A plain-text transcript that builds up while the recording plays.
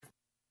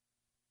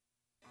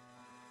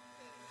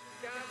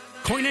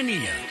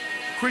Koinonia,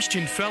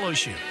 Christian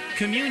fellowship,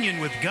 communion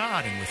with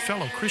God and with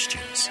fellow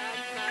Christians.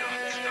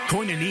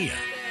 Koinonia,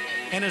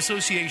 an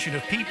association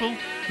of people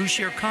who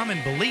share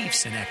common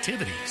beliefs and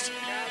activities.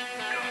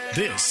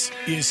 This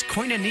is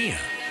Koinonia.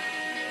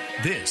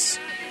 This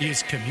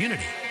is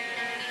community.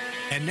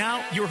 And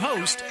now, your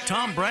host,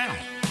 Tom Brown.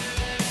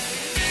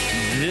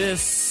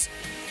 This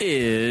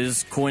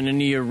is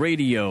Koinonia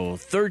Radio,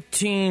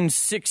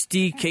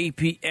 1360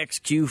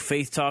 KPXQ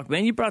Faith Talk.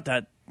 Man, you brought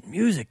that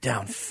music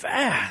down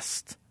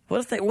fast.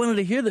 What if they wanted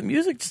to hear the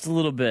music just a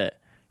little bit?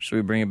 Should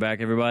we bring it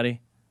back, everybody?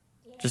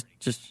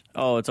 Yeah.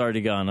 Oh, it's already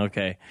gone.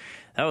 Okay.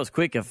 That was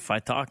quick if I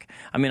talk.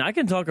 I mean, I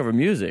can talk over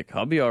music.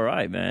 I'll be all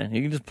right, man.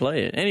 You can just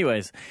play it.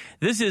 Anyways,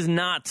 this is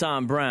not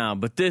Tom Brown,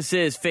 but this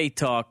is Faith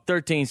Talk,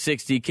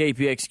 1360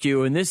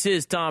 KPXQ, and this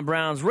is Tom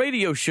Brown's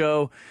radio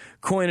show,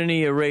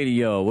 Koinonia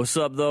Radio. What's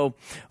up, though?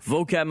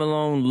 Vocab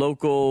Malone,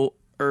 local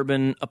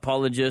urban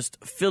apologist,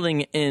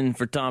 filling in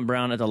for Tom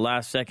Brown at the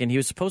last second. He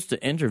was supposed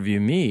to interview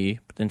me,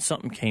 but then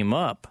something came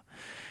up.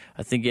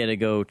 I think he had to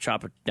go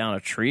chop down a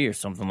tree or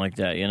something like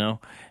that, you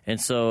know?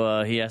 And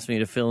so he asked me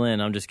to fill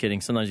in. I'm just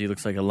kidding. Sometimes he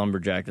looks like a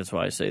lumberjack. That's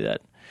why I say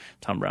that.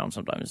 Tom Brown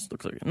sometimes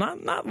looks like...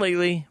 Not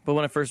lately, but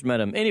when I first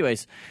met him.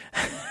 Anyways,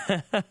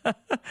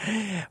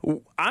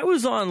 I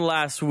was on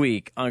last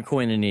week on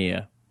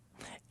Koinonia,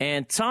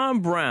 and Tom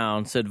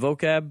Brown said,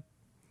 Vocab,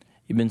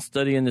 you've been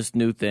studying this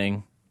new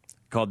thing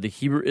called the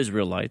Hebrew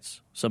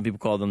Israelites. Some people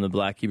call them the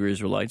Black Hebrew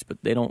Israelites, but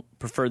they don't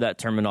prefer that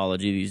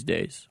terminology these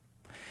days.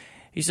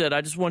 He said, I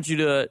just want you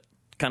to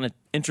kind of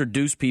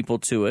introduce people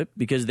to it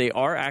because they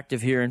are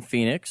active here in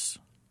Phoenix.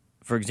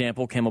 For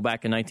example,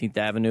 Camelback and 19th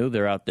Avenue,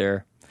 they're out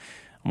there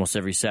almost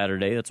every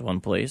Saturday. That's one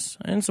place,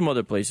 and some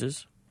other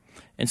places.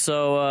 And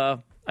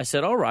so I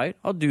said, all right,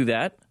 I'll do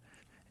that.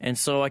 And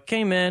so I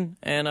came in,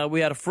 and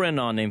we had a friend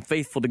on named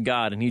Faithful to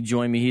God, and he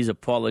joined me. He's an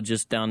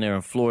apologist down there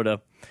in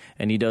Florida,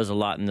 and he does a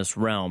lot in this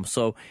realm.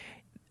 So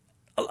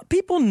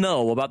people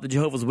know about the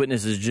Jehovah's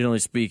Witnesses, generally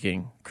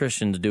speaking.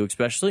 Christians do,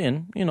 especially,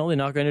 and, you know, they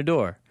knock on your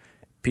door.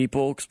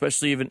 People,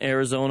 especially even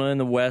Arizona and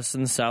the West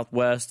and the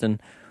Southwest and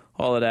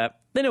all of that,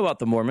 they know about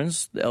the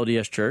Mormons, the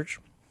LDS Church.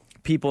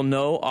 People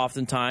know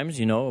oftentimes,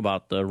 you know,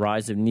 about the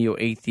rise of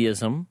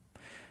neo-atheism.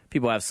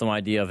 People have some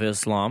idea of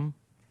Islam.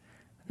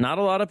 Not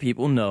a lot of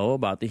people know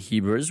about the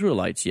Hebrew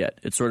Israelites yet.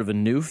 It's sort of a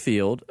new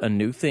field, a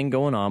new thing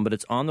going on, but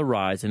it's on the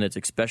rise, and it's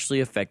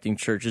especially affecting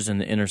churches in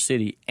the inner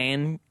city,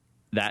 and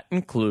that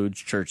includes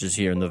churches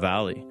here in the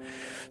valley.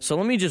 So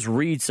let me just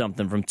read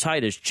something from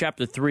Titus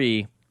chapter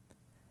 3,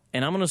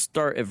 and I'm going to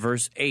start at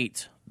verse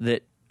 8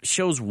 that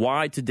shows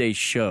why today's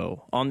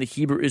show on the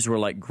Hebrew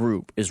Israelite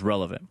group is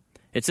relevant.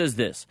 It says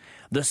this,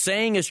 the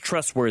saying is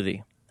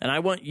trustworthy, and I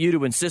want you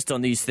to insist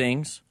on these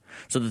things,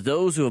 so that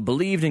those who have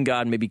believed in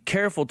God may be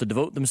careful to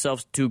devote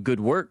themselves to good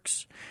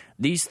works.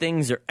 These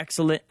things are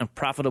excellent and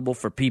profitable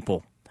for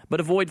people. But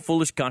avoid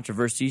foolish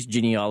controversies,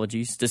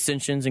 genealogies,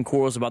 dissensions, and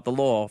quarrels about the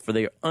law, for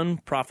they are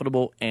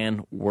unprofitable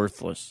and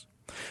worthless.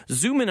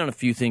 Zoom in on a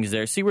few things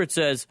there. See where it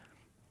says,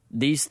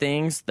 these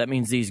things, that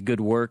means these good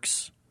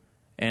works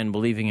and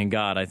believing in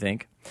God, I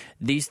think.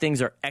 These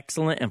things are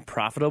excellent and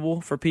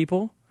profitable for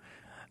people.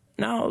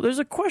 Now, there's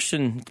a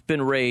question that's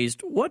been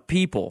raised. What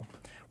people?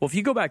 Well, if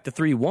you go back to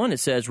 3:1, it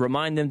says,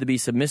 remind them to be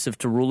submissive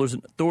to rulers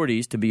and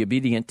authorities, to be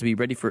obedient, to be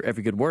ready for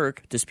every good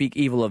work, to speak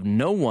evil of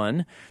no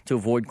one, to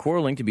avoid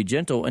quarreling, to be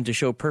gentle, and to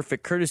show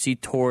perfect courtesy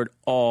toward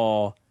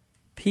all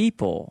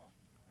people.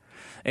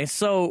 And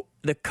so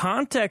the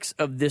context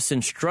of this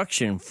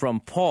instruction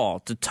from Paul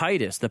to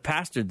Titus, the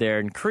pastor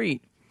there in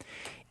Crete,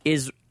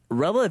 is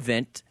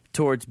relevant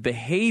towards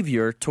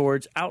behavior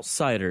towards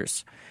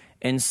outsiders.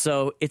 And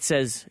so it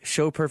says,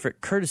 show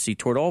perfect courtesy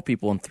toward all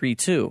people in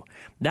 3:2.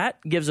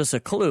 That gives us a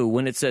clue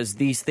when it says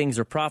these things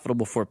are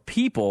profitable for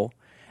people,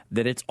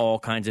 that it's all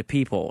kinds of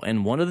people.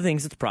 And one of the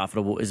things that's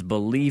profitable is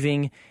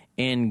believing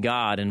in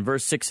God. And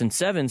verse 6 and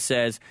 7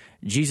 says,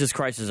 Jesus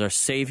Christ is our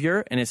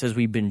Savior, and it says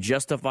we've been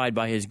justified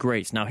by His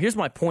grace. Now, here's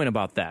my point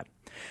about that.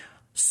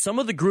 Some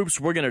of the groups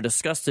we're going to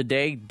discuss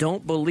today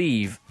don't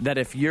believe that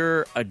if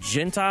you're a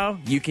Gentile,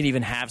 you can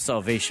even have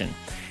salvation.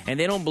 And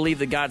they don't believe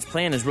that God's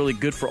plan is really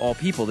good for all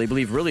people. They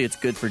believe really it's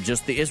good for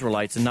just the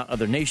Israelites and not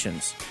other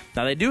nations.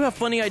 Now, they do have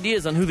funny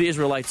ideas on who the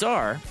Israelites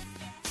are.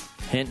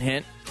 Hint,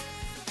 hint.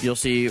 You'll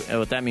see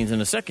what that means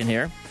in a second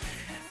here.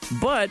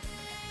 But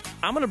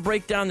I'm going to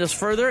break down this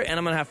further, and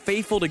I'm going to have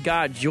Faithful to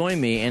God join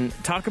me and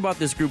talk about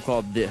this group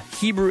called the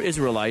Hebrew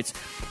Israelites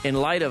in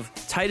light of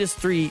Titus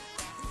 3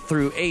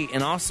 through 8,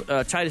 and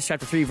also Titus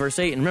chapter 3, verse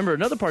 8. And remember,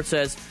 another part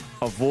says,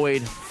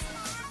 avoid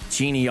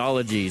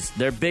genealogies.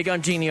 They're big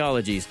on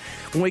genealogies.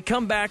 When we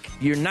come back,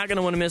 you're not going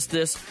to want to miss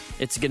this.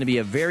 It's going to be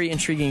a very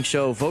intriguing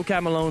show.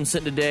 Vocab Malone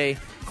sent today,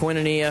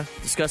 Koinonia,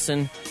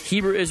 discussing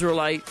Hebrew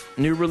Israelite,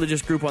 new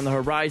religious group on the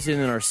horizon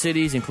in our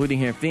cities, including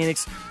here in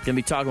Phoenix. Going to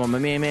be talking about my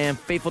man,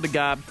 Faithful to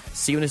God.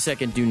 See you in a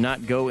second. Do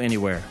not go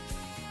anywhere.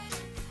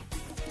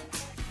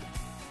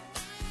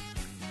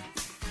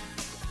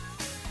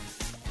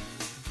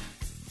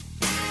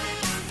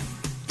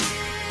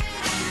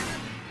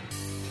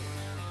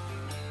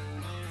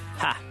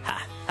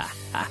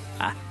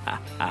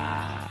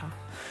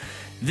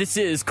 This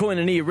is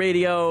Koinonia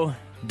Radio.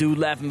 Dude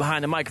laughing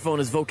behind the microphone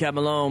is Vocab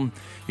Malone.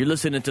 You're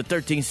listening to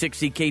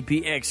 1360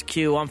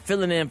 KPXQ. I'm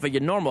filling in for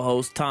your normal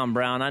host, Tom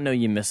Brown. I know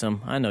you miss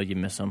him.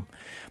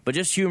 But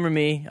just humor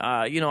me.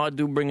 I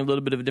do bring a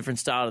little bit of a different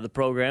style to the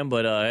program,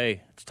 but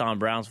hey, it's Tom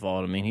Brown's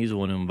fault. I mean, he's the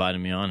one who invited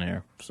me on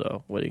here.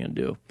 So what are you going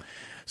to do?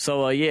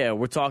 So,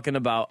 we're talking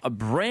about a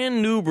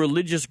brand new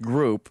religious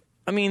group.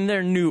 I mean,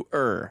 they're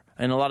newer,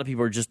 and a lot of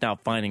people are just now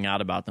finding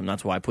out about them.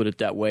 That's why I put it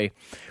that way.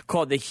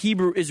 Called the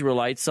Hebrew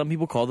Israelites. Some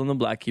people call them the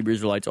Black Hebrew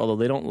Israelites, although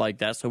they don't like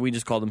that, so we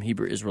just call them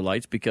Hebrew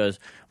Israelites because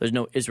there's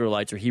no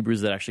Israelites or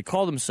Hebrews that actually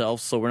call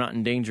themselves, so we're not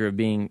in danger of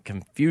being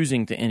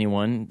confusing to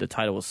anyone. The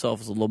title itself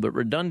is a little bit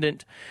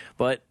redundant,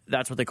 but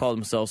that's what they call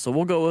themselves. So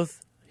we'll go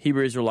with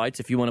Hebrew Israelites.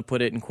 If you want to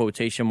put it in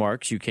quotation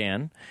marks, you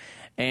can.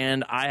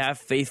 And I have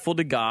Faithful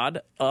to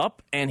God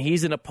up, and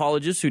he's an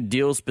apologist who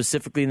deals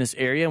specifically in this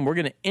area, and we're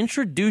going to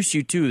introduce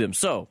you to them.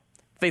 So,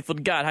 Faithful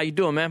to God, how you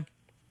doing, man?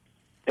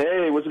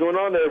 Hey, what's going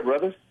on there,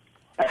 brother?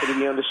 Happy to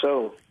be on the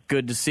show.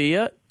 Good to see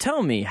you.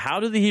 Tell me, how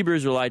do the Hebrew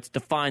Israelites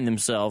define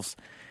themselves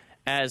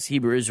as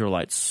Hebrew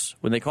Israelites?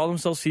 When they call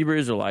themselves Hebrew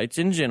Israelites,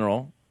 in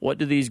general, what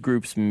do these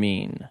groups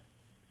mean?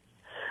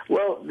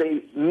 Well,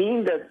 they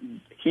mean that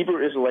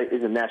Hebrew Israelite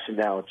is a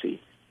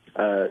nationality.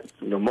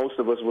 Most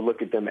of us would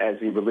look at them as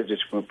a religious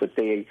group, but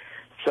they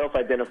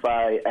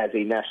self-identify as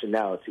a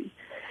nationality.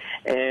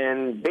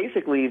 And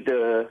basically,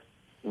 the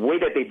way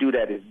that they do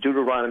that is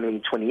Deuteronomy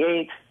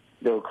 28.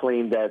 They'll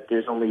claim that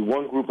there's only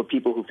one group of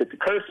people who fit the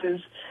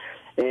curses,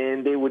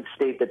 and they would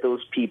state that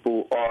those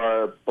people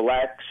are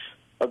blacks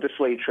of the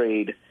slave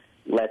trade,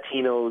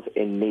 Latinos,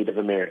 and Native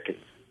Americans.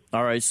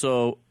 All right,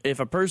 so if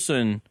a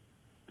person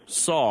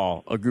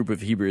saw a group of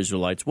Hebrew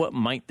Israelites, what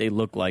might they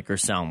look like or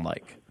sound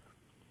like?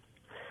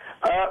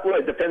 Well,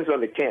 it depends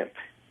on the camp.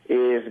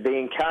 If they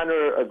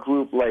encounter a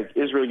group like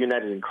Israel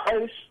United in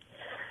Christ,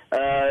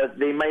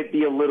 they might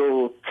be a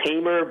little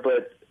tamer,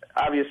 but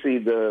obviously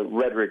the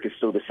rhetoric is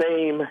still the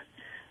same.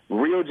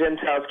 Real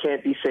Gentiles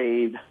can't be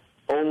saved.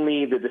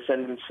 Only the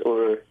descendants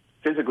or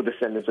physical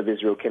descendants of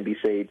Israel can be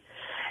saved.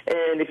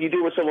 And if you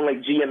deal with someone like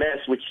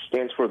GMS, which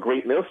stands for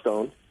Great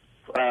Millstone,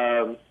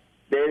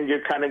 then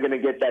you're kind of going to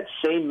get that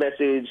same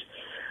message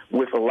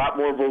with a lot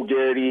more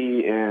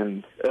vulgarity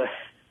and...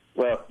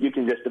 well, you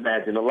can just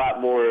imagine a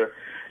lot more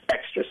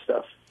extra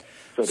stuff,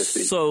 so to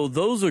speak. So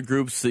those are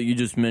groups that you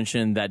just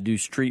mentioned that do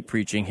street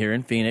preaching here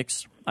in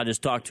Phoenix. I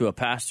just talked to a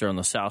pastor on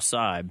the south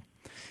side.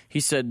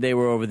 He said they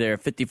were over there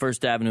at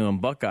 51st Avenue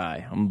and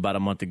Buckeye about a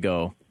month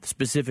ago,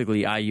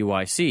 specifically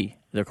IUIC.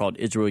 They're called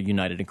Israel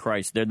United in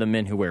Christ. They're the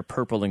men who wear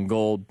purple and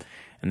gold,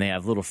 and they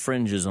have little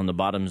fringes on the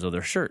bottoms of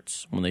their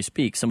shirts when they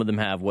speak. Some of them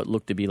have what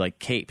look to be like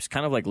capes,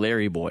 kind of like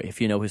Larry Boy, if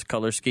you know his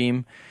color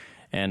scheme.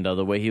 And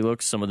the way he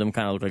looks, some of them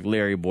kind of look like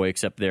Larry Boy,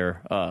 except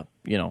they're,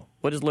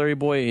 what is Larry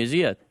Boy? Is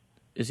he a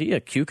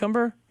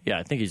cucumber? Yeah,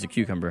 I think he's a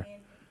cucumber.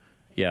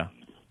 Yeah.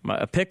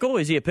 A pickle?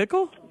 Is he a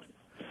pickle?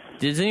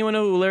 Does anyone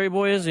know who Larry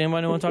Boy is?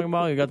 Anybody know what I'm talking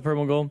about? You got the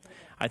purple and gold?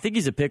 I think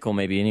he's a pickle,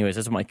 maybe. Anyways,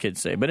 that's what my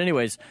kids say. But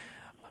anyways,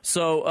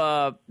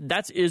 so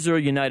that's Israel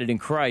United in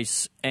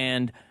Christ,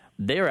 and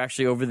they're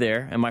actually over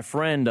there. And my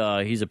friend,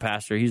 he's a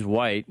pastor. He's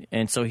white.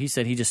 And so he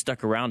said he just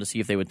stuck around to see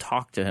if they would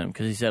talk to him,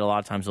 because he said a lot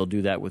of times they'll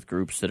do that with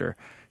groups that are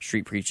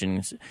street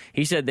preaching.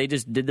 He said they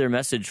just did their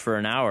message for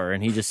an hour,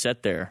 and he just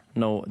sat there.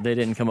 No, they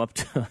didn't come up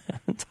to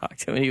talk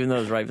to him, even though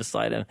it was right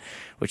beside him,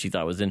 which he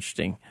thought was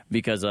interesting,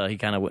 because he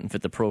kind of wouldn't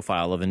fit the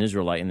profile of an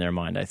Israelite in their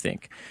mind, I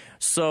think.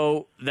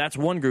 So that's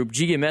one group.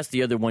 GMS,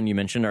 the other one you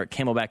mentioned, are at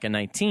Camelback and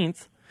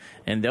 19th.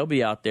 And they'll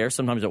be out there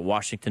sometimes at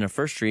Washington and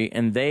First Street,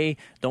 and they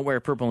don't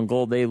wear purple and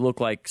gold. They look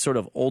like sort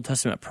of Old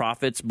Testament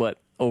prophets, but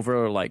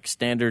over like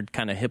standard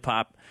kind of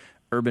hip-hop,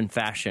 urban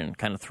fashion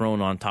kind of thrown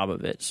on top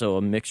of it. So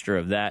a mixture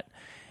of that.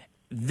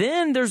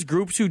 Then there's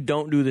groups who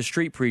don't do the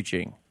street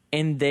preaching,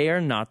 and they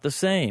are not the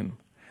same.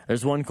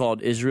 There's one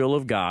called Israel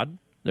of God.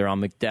 They're on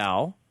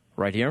McDowell,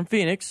 right here in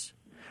Phoenix.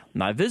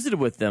 And I visited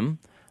with them.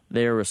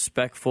 They are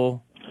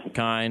respectful,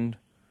 kind,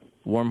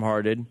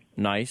 warm-hearted,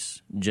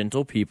 nice,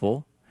 gentle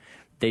people.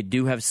 They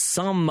do have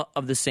some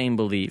of the same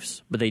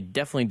beliefs, but they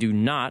definitely do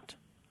not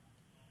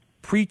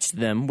preach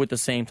them with the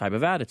same type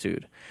of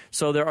attitude.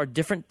 So there are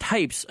different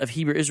types of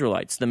Hebrew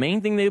Israelites. The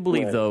main thing they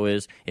believe, though,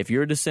 is if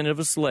you're a descendant of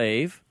a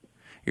slave,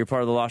 you're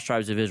part of the lost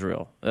tribes of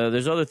Israel.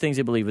 There's other things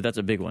they believe, but that's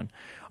a big one.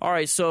 All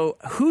right, so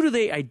who do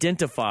they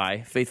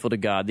identify, faithful to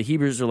God, the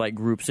Hebrew Israelite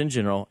groups in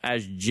general,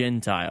 as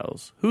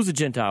Gentiles? Who's a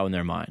Gentile in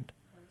their mind?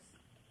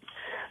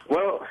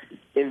 Well,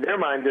 in their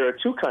mind, there are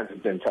two kinds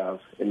of Gentiles,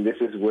 and this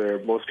is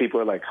where most people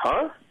are like,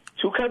 huh?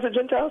 Two kinds of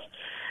Gentiles?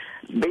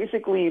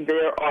 Basically,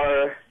 there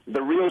are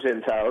the real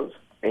Gentiles,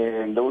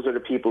 and those are the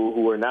people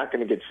who are not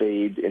going to get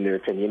saved, in their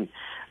opinion.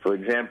 For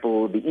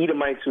example, the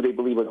Edomites, who they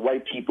believe are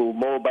white people,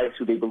 Moabites,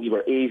 who they believe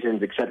are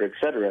Asians, et cetera, et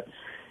cetera.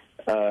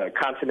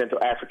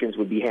 Continental Africans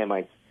would be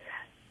Hamites.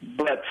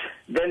 But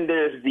then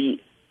there's the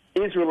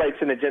Israelites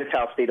in a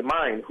Gentile state of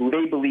mind, who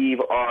they believe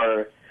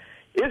are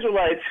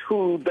Israelites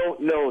who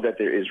don't know that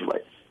they're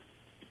Israelites.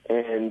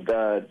 And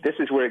this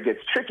is where it gets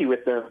tricky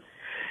with them,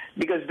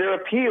 because their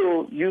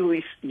appeal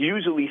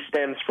usually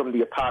stems from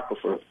the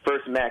Apocrypha,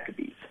 First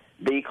Maccabees.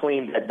 They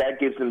claim that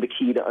gives them the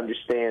key to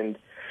understand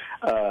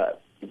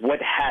what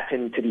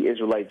happened to the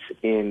Israelites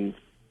in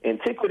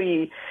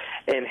antiquity,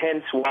 and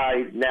hence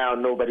why now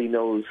nobody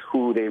knows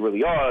who they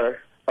really are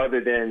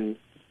other than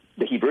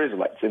the Hebrew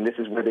Israelites. And this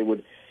is where they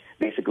would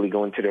basically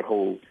go into their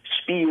whole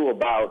spiel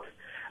about,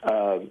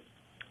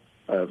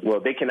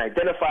 they can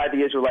identify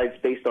the Israelites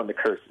based on the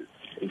curses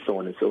and so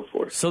on and so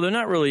forth. So they're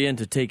not really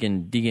into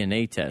taking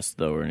DNA tests,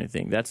 though, or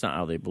anything. That's not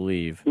how they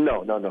believe.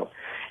 No.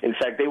 In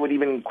fact, they would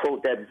even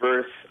quote that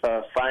verse,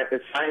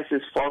 science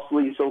is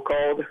falsely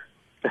so-called.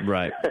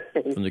 Right,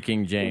 from the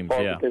King James,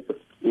 yeah.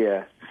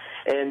 Yeah.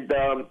 And,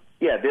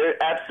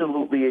 they're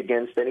absolutely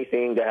against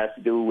anything that has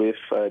to do with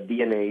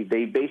DNA.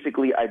 They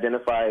basically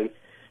identify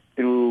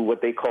through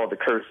what they call the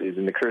curses,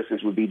 and the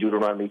curses would be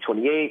Deuteronomy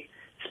 28,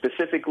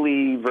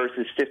 specifically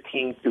verses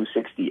 15 through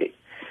 68.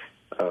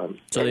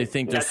 So they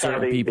think there's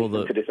certain people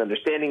that... to this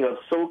understanding of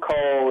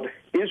so-called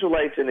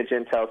Israelites in a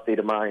Gentile state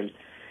of mind.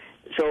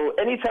 So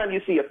anytime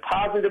you see a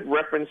positive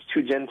reference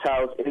to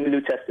Gentiles in the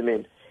New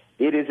Testament,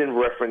 it is in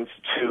reference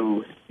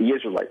to the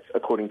Israelites,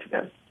 according to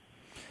them.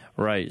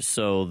 Right,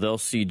 so they'll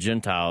see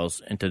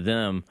Gentiles, and to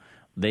them,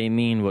 they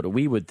mean what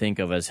we would think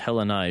of as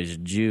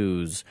Hellenized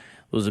Jews.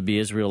 Those would be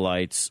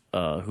Israelites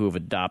who have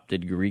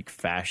adopted Greek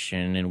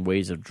fashion and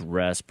ways of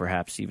dress,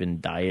 perhaps even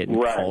diet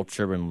and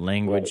culture and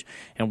language.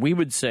 Right. And we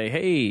would say,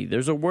 hey,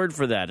 there's a word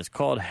for that. It's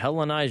called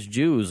Hellenized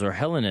Jews or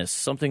Hellenists,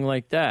 something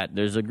like that.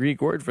 There's a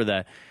Greek word for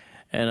that.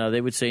 And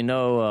they would say,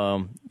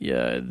 no,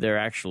 they're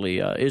actually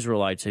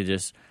Israelites.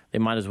 They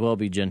might as well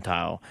be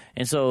Gentile.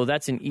 And so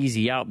that's an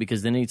easy out,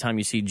 because then anytime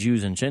you see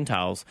Jews and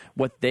Gentiles,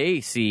 what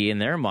they see in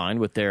their mind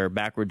with their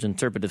backwards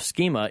interpretive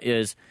schema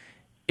is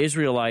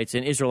Israelites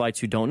and Israelites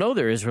who don't know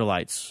they're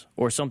Israelites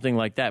or something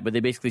like that. But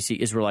they basically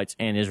see Israelites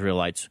and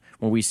Israelites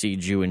when we see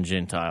Jew and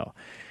Gentile.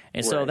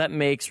 And so that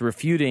makes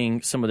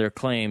refuting some of their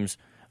claims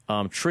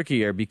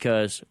trickier,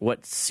 because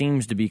what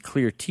seems to be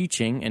clear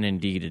teaching, and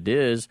indeed it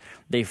is,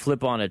 they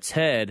flip on its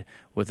head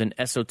with an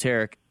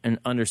esoteric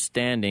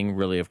understanding.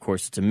 Really, of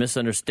course, it's a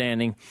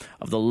misunderstanding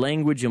of the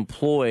language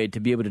employed to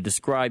be able to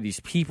describe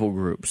these people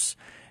groups.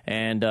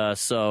 And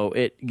so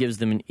it gives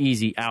them an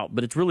easy out.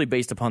 But it's really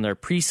based upon their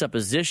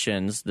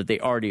presuppositions that they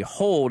already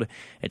hold.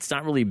 It's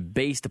not really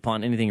based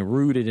upon anything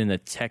rooted in the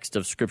text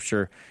of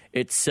Scripture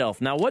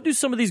itself. Now, what do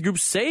some of these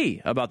groups say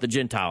about the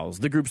Gentiles,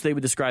 the groups they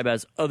would describe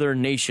as other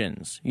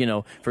nations? You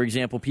know, for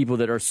example, people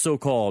that are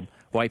so-called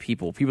white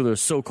people that are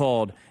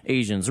so-called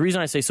Asians. The reason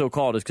I say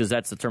so-called is because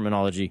that's the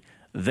terminology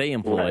they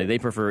employ. Right. They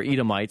prefer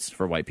Edomites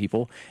for white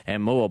people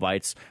and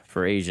Moabites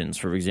for Asians,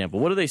 for example.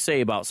 What do they say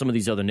about some of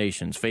these other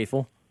nations?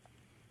 Faithful?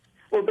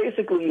 Well,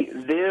 basically,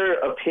 their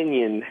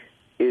opinion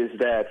is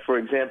that, for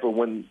example,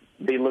 when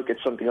they look at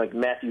something like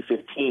Matthew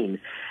 15,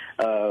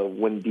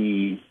 when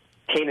the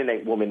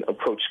Canaanite woman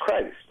approached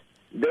Christ,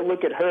 they'll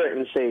look at her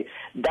and say,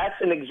 that's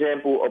an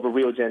example of a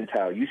real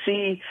Gentile. You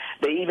see,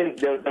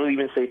 they'll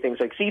even say things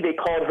like, see, they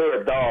called her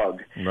a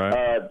dog.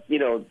 Right.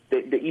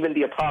 Even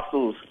the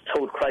apostles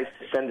told Christ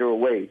to send her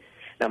away.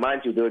 Now,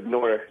 mind you, they'll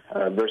ignore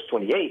verse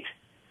 28,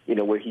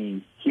 where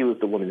he heals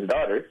the woman's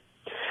daughter.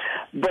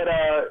 But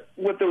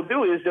what they'll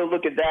do is they'll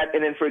look at that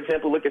and then, for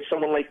example, look at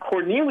someone like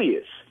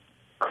Cornelius,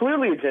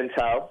 clearly a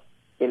Gentile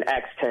in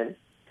Acts 10.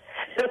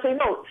 They'll say,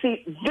 no,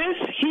 see, this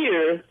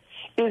here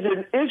is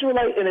an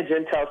Israelite in a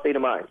Gentile state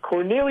of mind.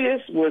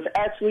 Cornelius was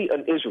actually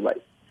an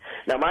Israelite.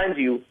 Now, mind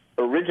you,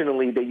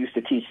 originally they used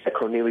to teach that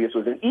Cornelius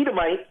was an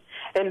Edomite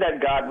and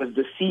that God was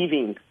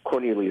deceiving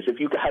Cornelius,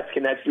 if you guys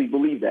can actually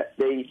believe that.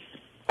 They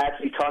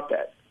actually taught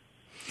that.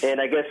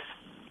 And I guess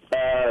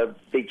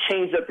they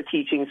changed up the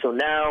teaching, so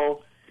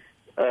now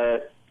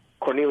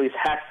Cornelius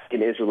has to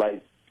be an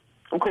Israelite,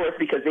 of course,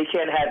 because they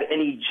can't have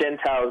any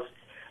Gentiles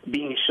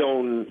being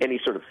shown any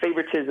sort of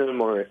favoritism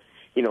or,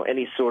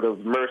 any sort of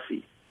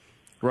mercy.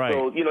 Right.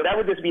 So, that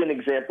would just be an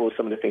example of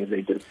some of the things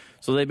they do.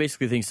 So they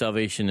basically think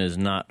salvation is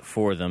not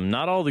for them.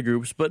 Not all the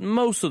groups, but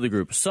most of the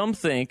groups. Some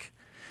think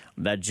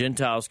that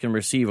Gentiles can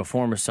receive a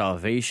form of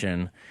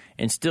salvation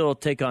and still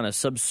take on a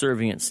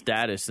subservient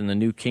status in the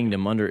new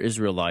kingdom under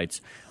Israelites,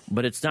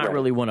 but it's not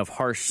really one of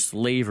harsh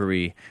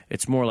slavery.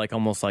 It's more like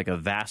almost like a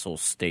vassal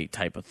state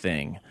type of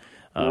thing.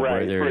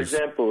 Right. For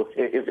example,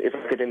 if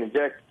I could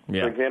interject,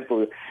 for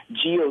example,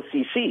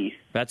 GOCC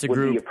that's a would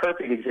group, be a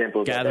perfect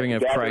example. Gathering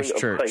of Christ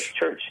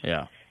Church.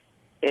 Yeah.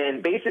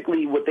 And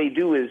basically what they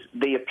do is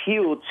they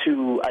appeal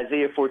to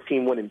Isaiah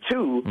 14:1 and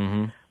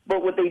 2,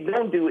 but what they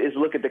don't do is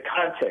look at the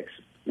context.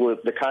 Well,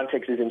 the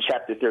context is in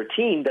chapter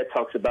 13 that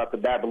talks about the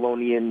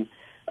Babylonian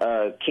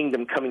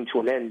kingdom coming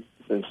to an end,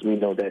 since we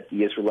know that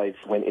the Israelites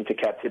went into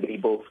captivity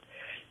both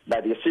by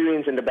the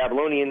Assyrians and the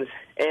Babylonians,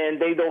 and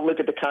they don't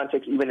look at the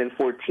context even in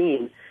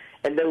 14,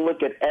 and then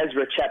look at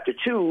Ezra chapter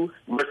 2,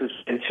 verses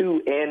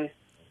 2 and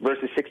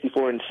verses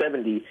 64 and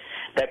 70,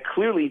 that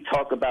clearly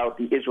talk about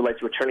the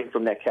Israelites returning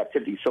from that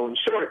captivity. So in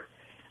short,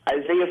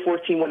 Isaiah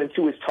 14:1 and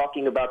 2 is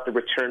talking about the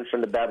return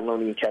from the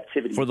Babylonian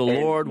captivity. For the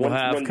Lord will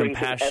have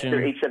compassion. Esther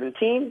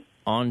 8:17,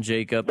 on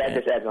Jacob. That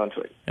just adds on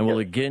to it. And will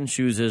again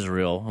choose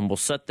Israel, and will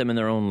set them in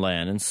their own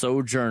land. And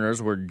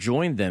sojourners will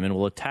join them, and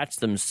will attach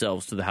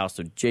themselves to the house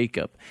of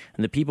Jacob.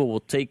 And the people will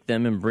take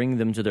them and bring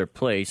them to their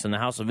place, and the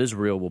house of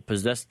Israel will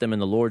possess them in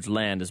the Lord's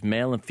land as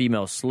male and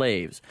female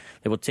slaves.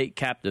 They will take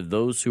captive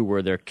those who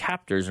were their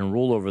captors and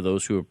rule over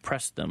those who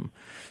oppressed them.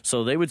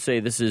 So they would say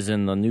this is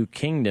in the new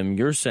kingdom.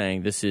 You're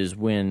saying this is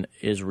when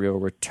Israel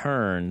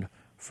returned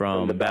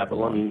from the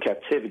Babylonian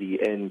captivity.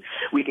 And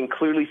we can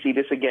clearly see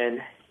this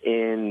again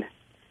in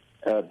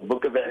the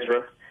book of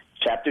Ezra,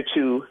 chapter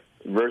 2,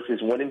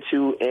 verses 1 and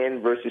 2,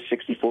 and verses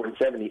 64 and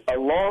 70,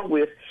 along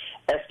with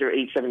Esther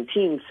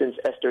 8:17, since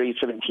Esther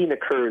 8:17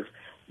 occurs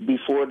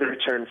before the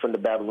return from the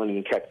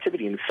Babylonian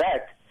captivity. In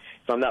fact,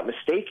 if I'm not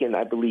mistaken,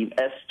 I believe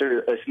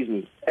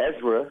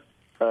Ezra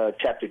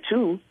chapter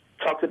 2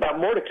 talks about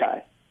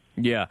Mordecai.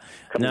 Yeah.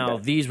 Now,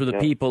 these were the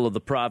people of the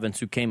province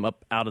who came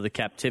up out of the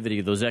captivity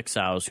of those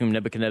exiles, whom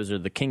Nebuchadnezzar,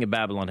 the king of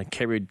Babylon, had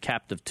carried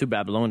captive to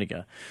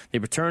Babylonia. They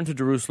returned to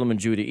Jerusalem and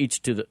Judah,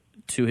 each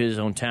to his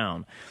own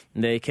town.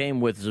 And they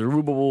came with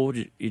Zerubbabel,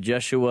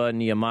 Jeshua,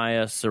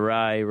 Nehemiah,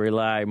 Sarai,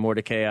 Relai,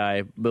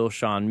 Mordecai,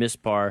 Bilshan,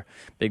 Mispar,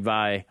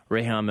 Bigvai,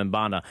 Raham, and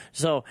Bana.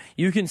 So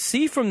you can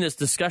see from this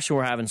discussion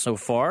we're having so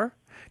far,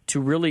 to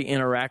really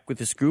interact with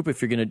this group,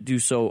 if you're going to do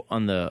so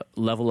on the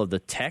level of the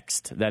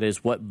text, that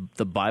is what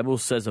the Bible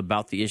says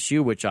about the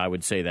issue, which I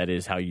would say that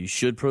is how you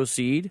should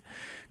proceed.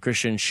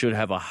 Christians should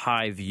have a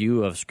high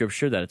view of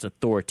Scripture, that it's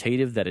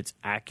authoritative, that it's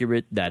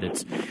accurate, that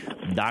it's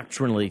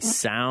doctrinally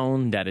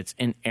sound, that it's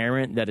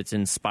inerrant, that it's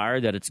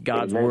inspired, that it's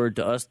God's word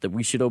to us that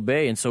we should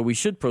obey. And so we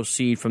should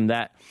proceed from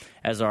that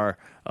as our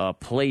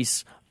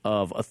place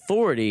of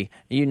authority.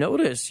 You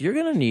notice you're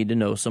going to need to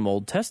know some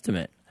Old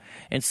Testament.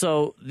 And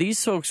so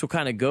these folks will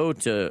kind of go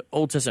to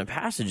Old Testament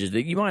passages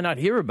that you might not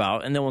hear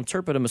about, and they'll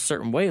interpret them a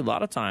certain way. A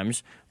lot of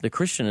times, the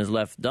Christian is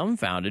left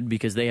dumbfounded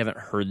because they haven't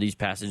heard these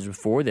passages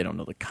before. They don't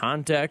know the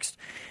context,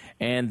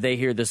 and they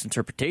hear this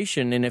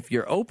interpretation. And if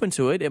you're open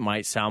to it, it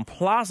might sound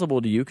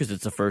plausible to you because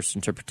it's the first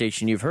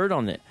interpretation you've heard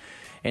on it.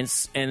 And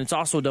it's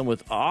also done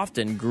with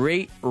often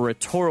great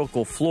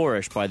rhetorical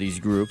flourish by these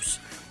groups,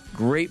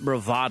 great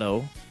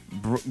bravado,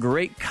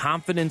 great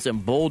confidence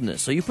and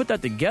boldness. So you put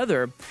that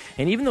together,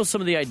 and even though some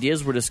of the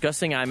ideas we're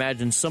discussing, I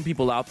imagine some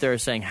people out there are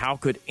saying, how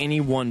could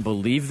anyone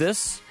believe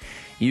this?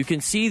 You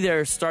can see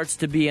there starts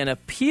to be an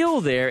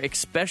appeal there,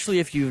 especially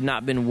if you've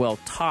not been well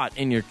taught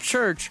in your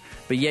church,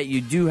 but yet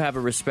you do have a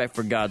respect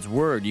for God's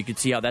word. You can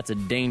see how that's a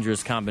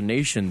dangerous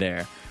combination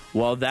there.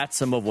 Well, that's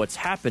some of what's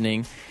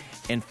happening.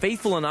 And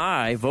Faithful and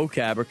I,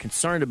 Vocab, are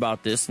concerned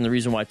about this, and the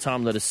reason why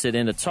Tom let us sit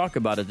in to talk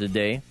about it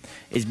today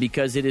is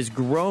because it is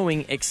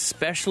growing,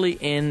 especially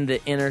in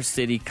the inner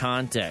city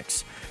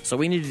context. So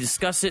we need to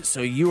discuss it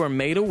so you are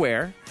made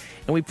aware,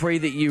 and we pray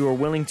that you are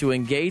willing to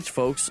engage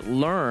folks,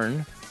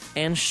 learn,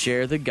 and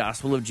share the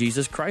gospel of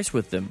Jesus Christ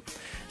with them.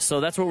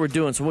 So that's what we're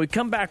doing. So when we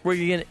come back, we're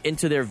going to get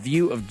into their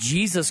view of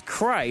Jesus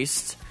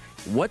Christ.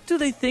 What do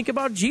they think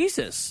about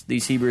Jesus,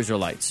 these Hebrew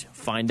Israelites?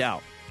 Find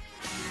out.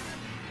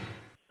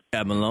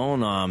 Vocab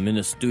Malone, I'm in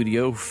the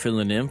studio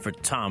filling in for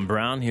Tom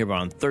Brown here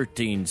on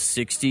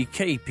 1360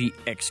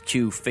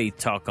 KPXQ Faith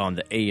Talk on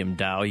the AM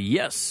dial.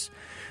 Yes,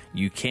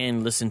 you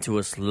can listen to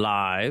us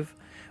live.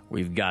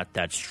 We've got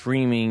that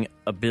streaming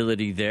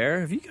ability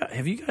there.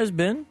 Have you guys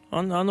been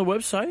on the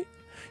website?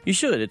 You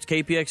should. It's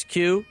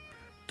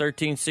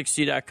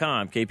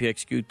KPXQ1360.com,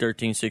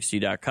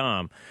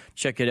 KPXQ1360.com.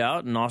 Check it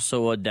out and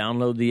also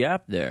download the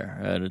app there.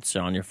 It's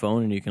on your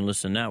phone and you can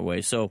listen that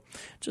way. So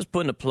just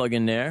putting a plug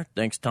in there.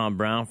 Thanks, Tom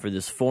Brown, for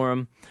this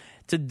forum.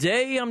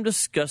 Today I'm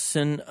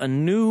discussing a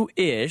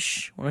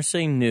new-ish, when I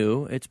say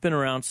new, it's been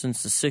around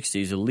since the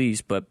 60s at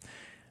least, but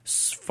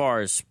as far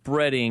as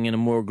spreading in a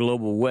more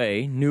global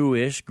way,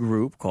 newish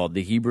group called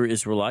the Hebrew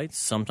Israelites.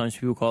 Sometimes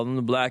people call them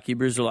the Black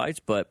Hebrew Israelites,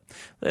 but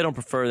they don't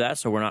prefer that,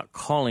 so we're not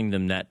calling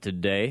them that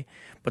today.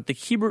 But the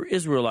Hebrew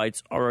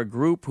Israelites are a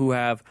group who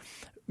have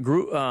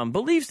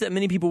beliefs that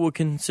many people would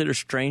consider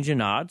strange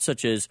and odd,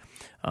 such as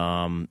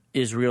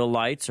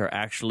Israelites are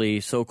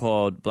actually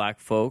so-called black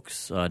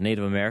folks,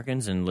 Native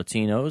Americans and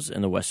Latinos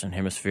in the Western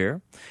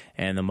Hemisphere,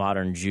 and the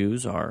modern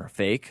Jews are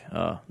fake.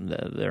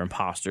 They're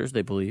imposters,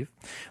 they believe.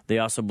 They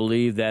also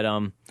believe that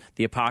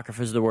the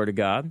Apocrypha is the Word of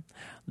God.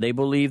 They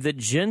believe that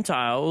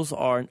Gentiles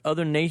are in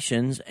other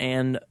nations,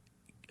 and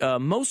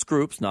most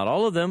groups, not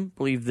all of them,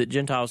 believe that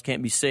Gentiles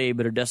can't be saved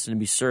but are destined to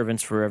be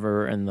servants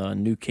forever in the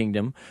new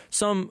kingdom.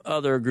 Some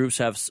other groups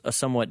have a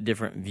somewhat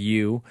different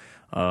view.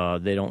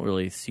 They don't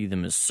really see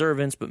them as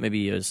servants, but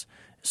maybe as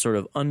sort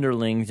of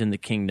underlings in the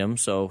kingdom.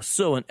 So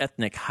an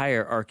ethnic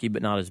hierarchy,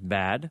 but not as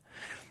bad.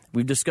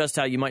 We've discussed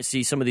how you might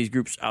see some of these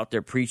groups out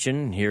there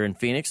preaching here in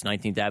Phoenix,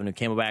 19th Avenue,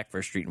 Camelback,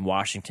 1st Street in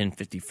Washington,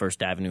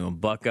 51st Avenue in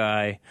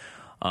Buckeye.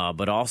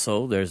 But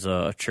also there's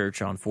a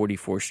church on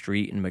 44th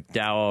Street in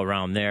McDowell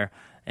around there.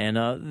 And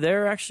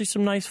there are actually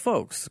some nice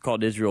folks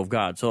called Israel of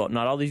God. So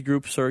not all these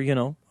groups are,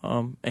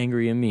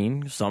 angry and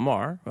mean. Some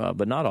are,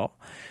 but not all.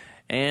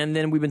 And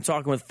then we've been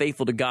talking with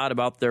Faithful to God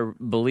about their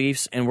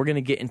beliefs, and we're going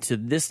to get into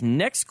this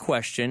next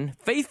question.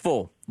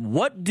 Faithful,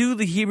 What do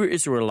the Hebrew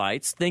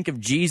Israelites think of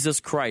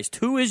Jesus Christ?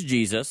 Who is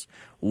Jesus?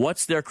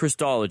 What's their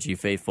Christology,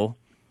 faithful?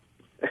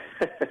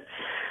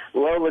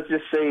 Well, let's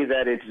just say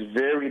that it's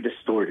very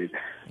distorted.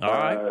 All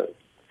right.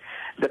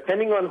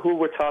 Depending on who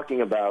we're talking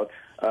about,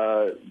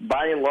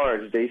 by and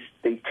large, they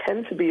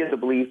tend to be in the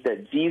belief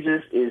that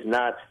Jesus is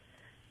not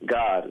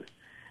God.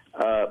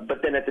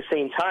 But then at the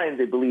same time,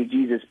 they believe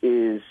Jesus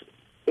is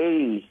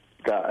a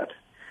God,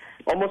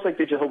 almost like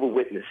the Jehovah's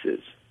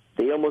Witnesses.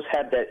 They almost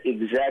have that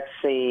exact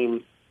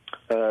same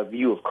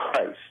view of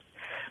Christ,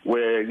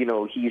 where,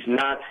 he's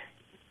not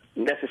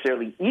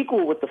necessarily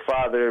equal with the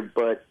Father,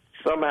 but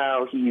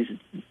somehow he's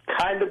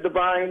kind of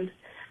divine,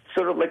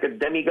 sort of like a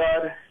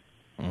demigod.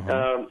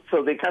 Mm-hmm.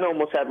 So they kind of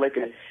almost have like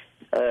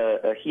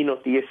a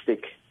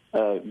henotheistic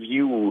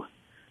view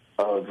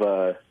of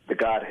the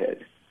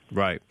Godhead.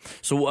 Right.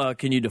 So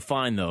can you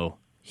define, though,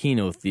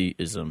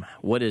 henotheism?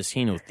 What is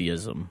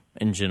henotheism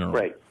in general?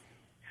 Right.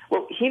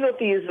 Well,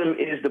 henotheism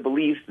is the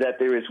belief that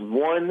there is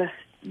one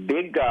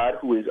big God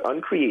who is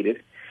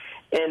uncreated,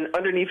 and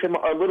underneath him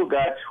are little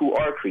gods who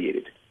are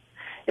created.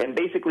 And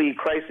basically,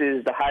 Christ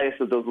is the highest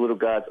of those little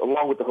gods,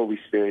 along with the Holy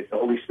Spirit. The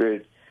Holy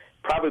Spirit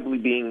probably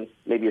being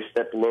maybe a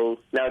step below.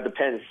 Now, it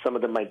depends. Some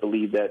of them might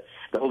believe that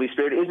the Holy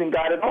Spirit isn't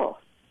God at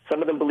all.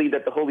 Some of them believe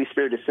that the Holy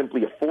Spirit is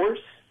simply a force,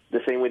 the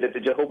same way that the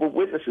Jehovah's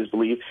Witnesses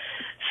believe.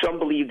 Some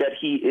believe that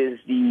he is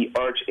the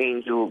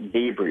Archangel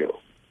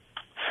Gabriel.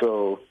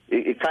 So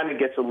it kind of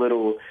gets a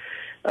little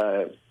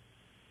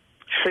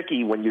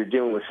tricky when you're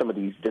dealing with some of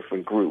these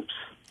different groups.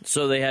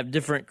 So they have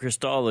different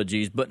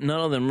Christologies, but none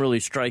of them really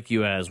strike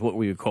you as what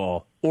we would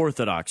call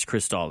Orthodox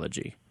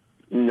Christology.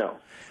 No.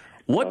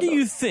 What do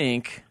you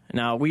think,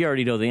 now we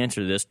already know the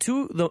answer to this,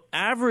 to the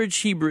average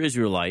Hebrew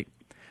Israelite,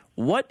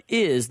 what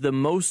is the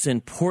most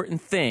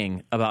important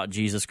thing about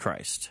Jesus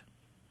Christ?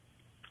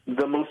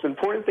 The most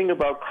important thing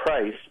about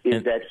Christ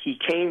is that he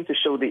came to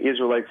show the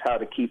Israelites how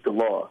to keep the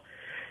law.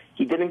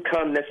 He didn't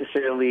come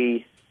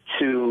necessarily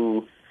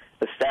to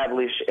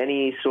establish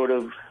any sort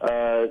of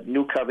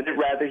new covenant.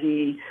 Rather,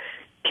 he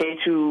came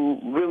to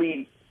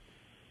really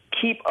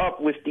keep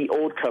up with the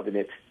old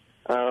covenant.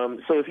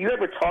 So if you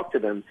ever talk to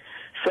them,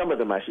 some of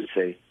them, I should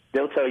say,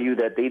 they'll tell you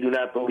that they do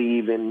not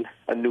believe in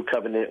a new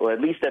covenant, or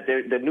at least that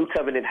the new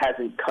covenant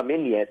hasn't come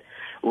in yet.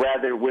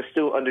 Rather, we're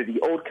still under the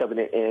old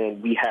covenant,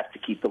 and we have to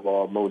keep the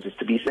law of Moses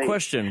to be saved.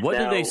 Question, what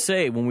do they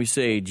say when we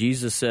say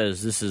Jesus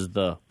says this is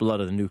the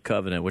blood of the new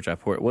covenant, which I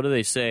pour? What do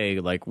they say,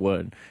 like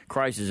when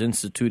Christ is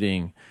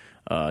instituting,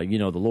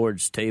 the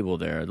Lord's table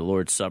there, the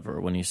Lord's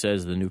Supper, when he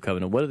says the new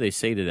covenant? What do they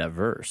say to that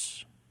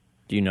verse?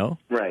 Do you know?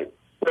 Right.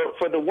 Well,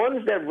 for the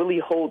ones that really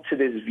hold to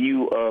this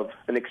view of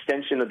an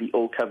extension of the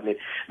old covenant,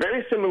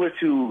 very similar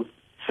to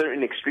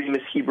certain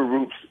extremist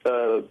Hebrew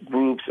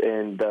groups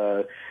and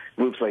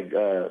groups like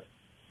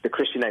the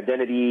Christian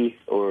Identity,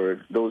 or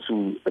those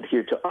who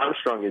adhere to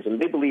Armstrongism,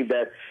 they believe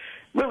that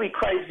really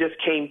Christ just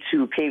came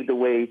to pave the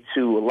way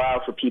to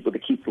allow for people to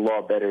keep the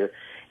law better.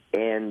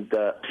 And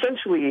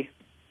essentially,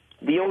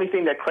 the only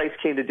thing that Christ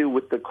came to do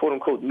with the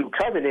quote-unquote new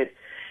covenant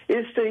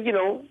is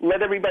to,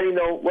 let everybody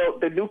know, well,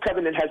 the new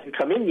covenant hasn't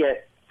come in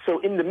yet. So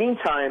in the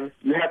meantime,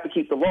 you have to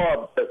keep the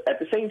law. But at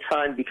the same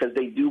time, because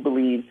they do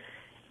believe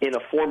in a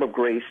form of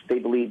grace, they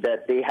believe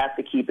that they have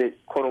to keep it,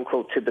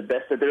 quote-unquote, to the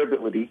best of their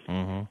ability.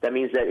 Mm-hmm. That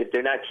means that if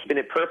they're not keeping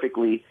it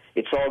perfectly,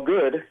 it's all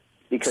good,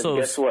 because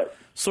guess what?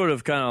 Sort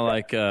of kind of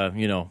like,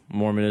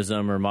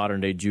 Mormonism or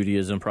modern-day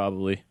Judaism,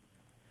 probably.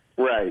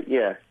 Right,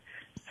 yeah.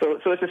 So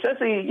it's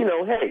essentially,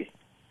 hey,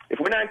 if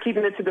we're not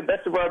keeping it to the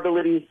best of our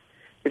ability,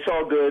 it's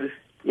all good.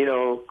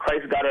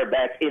 Christ got our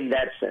back in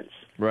that sense.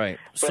 Right.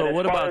 But so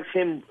what about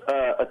him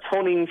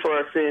atoning for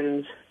our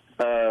sins,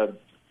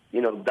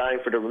 dying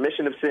for the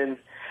remission of sins?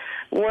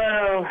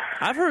 Well,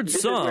 I've heard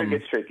some.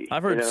 Gets tricky,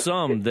 I've heard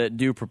some that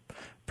do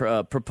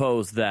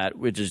propose that,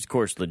 which is of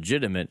course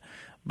legitimate.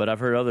 But I've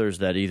heard others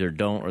that either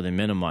don't or they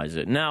minimize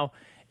it. Now,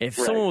 if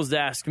someone was to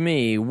ask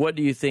me, what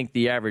do you think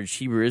the average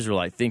Hebrew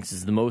Israelite thinks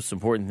is the most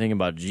important thing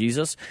about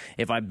Jesus?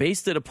 If I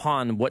based it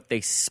upon what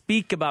they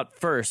speak about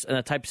first and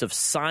the types of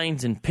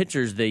signs and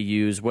pictures they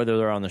use, whether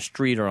they're on the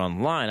street or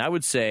online, I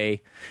would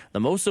say the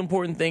most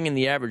important thing in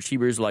the average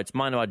Hebrew Israelite's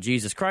mind about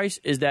Jesus Christ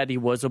is that he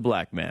was a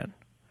black man.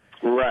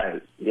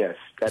 Right. Yes,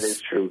 that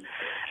is true.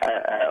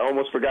 I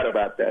almost forgot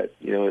about that.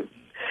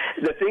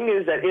 The thing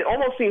is that it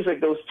almost seems like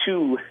those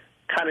two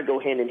kind of go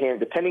hand in hand,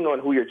 depending on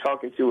who you're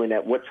talking to and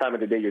at what time of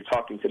the day you're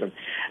talking to them.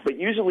 But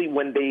usually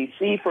when they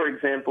see, for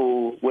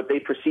example, what they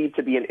perceive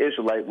to be an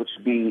Israelite, which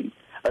would be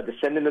a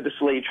descendant of the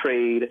slave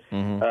trade,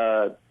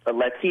 a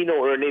Latino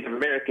or a Native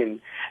American,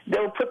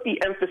 they'll put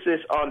the emphasis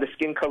on the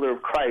skin color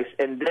of Christ,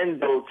 and then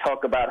they'll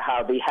talk about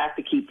how they have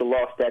to keep the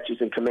law, statutes,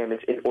 and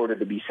commandments in order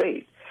to be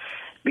saved.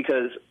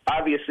 Because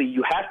obviously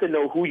you have to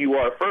know who you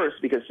are first,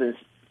 because since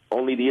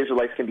only the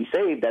Israelites can be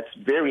saved, that's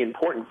very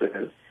important for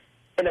them.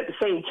 And at the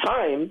same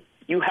time,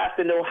 you have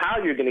to know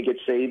how you're going to get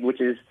saved,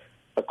 which is,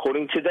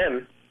 according to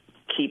them,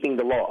 keeping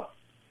the law.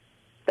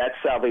 That's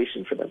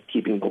salvation for them,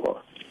 keeping the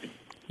law.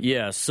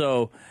 Yeah,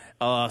 so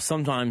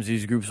sometimes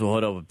these groups will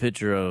hold up a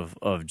picture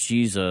of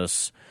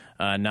Jesus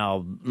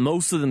Now,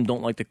 most of them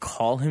don't like to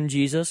call him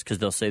Jesus because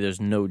they'll say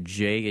there's no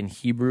J in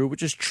Hebrew,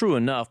 which is true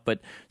enough. But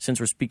since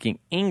we're speaking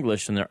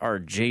English and there are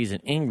J's in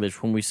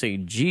English, when we say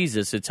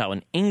Jesus, it's how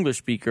an English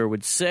speaker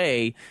would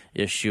say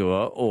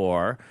Yeshua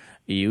or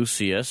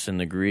Euseus in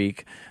the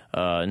Greek.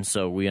 And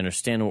so we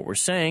understand what we're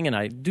saying, and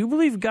I do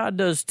believe God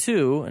does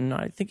too, and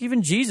I think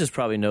even Jesus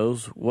probably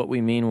knows what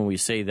we mean when we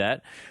say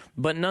that.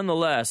 But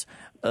nonetheless,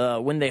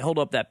 when they hold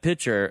up that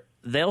picture,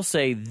 they'll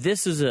say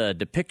this is a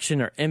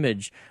depiction or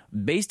image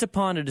based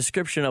upon a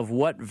description of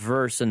what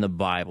verse in the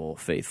Bible,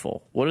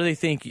 faithful. What do they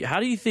think? How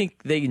do you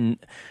think they,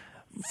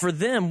 for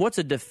them, what's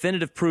a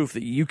definitive proof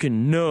that you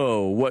can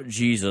know what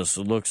Jesus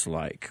looks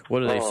like?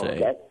 What do they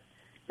say?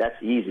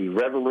 That's easy.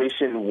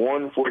 Revelation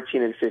 1,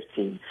 14, and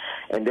 15.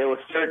 And they'll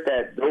assert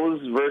that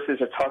those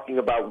verses are talking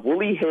about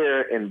woolly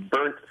hair and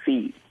burnt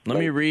feet. Let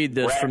me read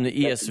this from the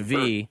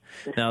ESV.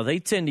 Now, they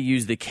tend to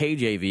use the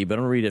KJV, but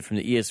I'm going to read it from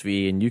the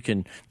ESV, and you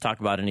can talk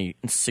about any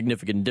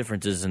significant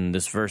differences in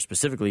this verse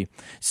specifically. It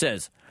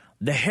says,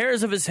 "The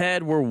hairs of his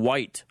head were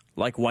white,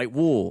 like white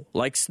wool,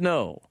 like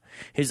snow.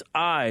 His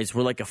eyes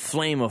were like a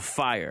flame of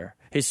fire.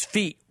 His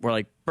feet were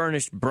like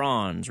burnished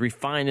bronze,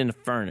 refined in a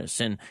furnace,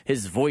 and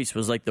his voice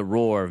was like the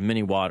roar of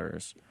many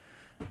waters."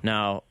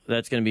 Now,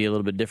 that's going to be a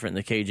little bit different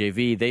in the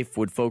KJV. They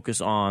would focus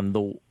on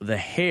the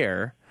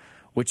hair,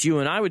 which you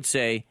and I would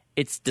say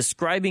it's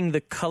describing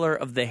the color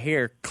of the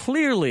hair.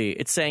 Clearly,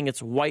 it's saying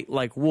it's white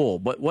like wool.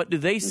 But what do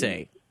they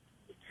say?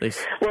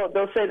 Well,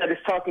 they'll say that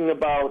it's talking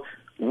about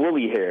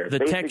woolly hair. The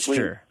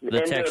texture.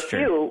 Their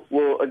appeal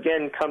will,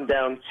 again, come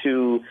down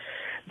to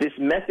this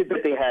method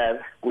that they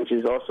have, which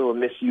is also a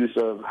misuse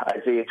of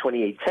Isaiah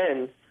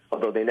 28:10,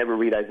 although they never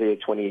read Isaiah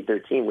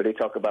 28:13, where they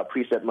talk about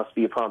precept must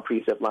be upon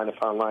precept, line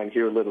upon line,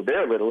 here a little,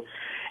 there a little.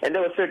 And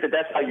they'll assert that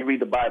that's how you read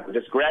the Bible,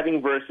 just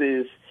grabbing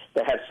verses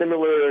that have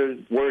similar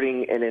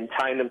wording and then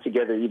tying them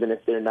together even if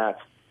they're not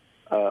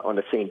on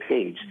the same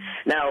page.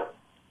 Now,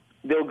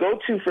 they'll go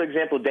to, for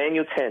example,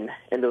 Daniel 10,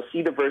 and they'll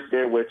see the verse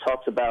there where it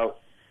talks about,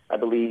 I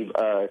believe,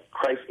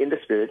 Christ in the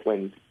Spirit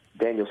when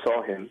Daniel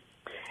saw him.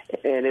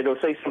 And it'll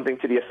say something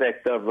to the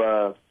effect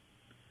of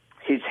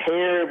his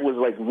hair was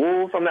like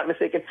wool, if I'm not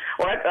mistaken.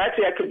 Or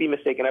actually, I could be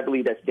mistaken. I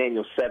believe that's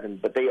Daniel 7.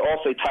 But they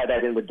also tie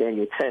that in with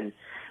Daniel 10,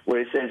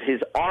 where it says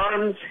his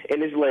arms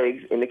and his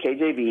legs, in the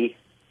KJV,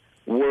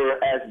 were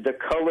as the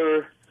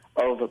color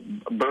of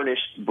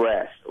burnished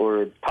brass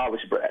or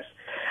polished brass.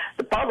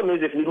 The problem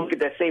is, if we look at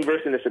that same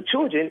verse in the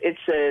Septuagint, it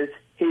says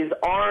his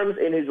arms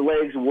and his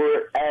legs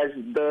were as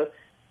the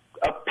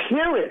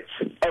appearance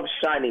of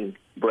shining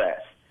brass.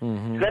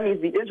 Mm-hmm. So that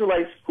means the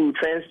Israelites who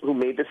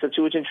made the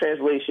Septuagint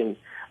translation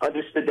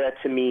understood that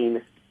to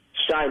mean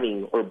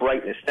shining or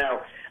brightness.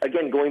 Now,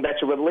 again, going back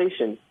to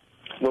Revelation,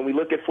 when we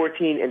look at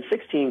 14 and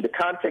 16, the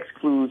context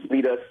clues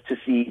lead us to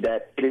see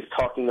that it is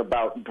talking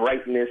about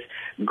brightness,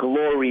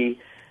 glory,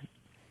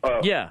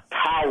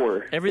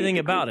 power. Everything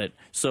about it.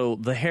 So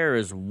the hair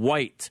is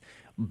white,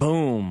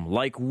 boom,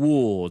 like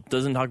wool. It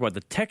doesn't talk about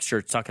the texture.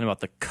 It's talking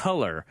about the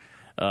color.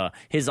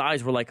 His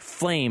eyes were like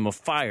flame of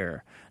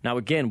fire. Now,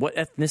 again, what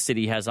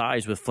ethnicity has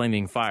eyes with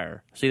flaming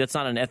fire? See, that's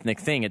not an ethnic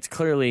thing. It's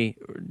clearly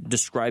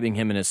describing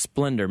him in his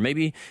splendor,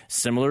 maybe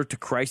similar to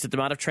Christ at the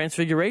Mount of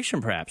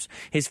Transfiguration, perhaps.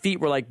 His feet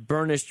were like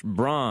burnished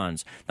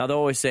bronze. Now, they'll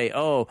always say,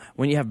 oh,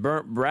 when you have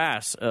burnt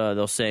brass,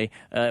 they'll say,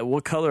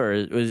 what color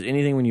is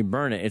anything when you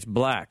burn it? It's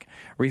black.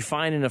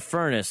 Refined in a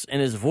furnace,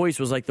 and his voice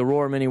was like the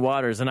roar of many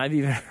waters. And I've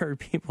even heard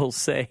people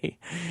say,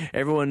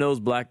 everyone knows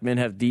black men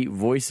have deep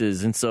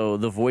voices, and so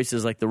the voice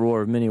is like the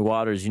roar of many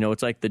waters. You know,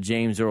 it's like the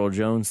James Earl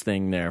Jones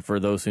thing there.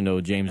 For those who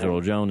know, James Earl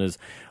Jones is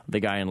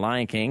the guy in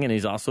Lion King, and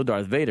he's also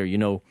Darth Vader. You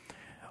know,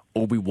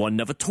 Obi-Wan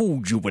never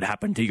told you what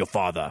happened to your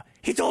father.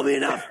 He told me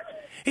enough.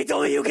 He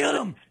told me you killed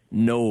him.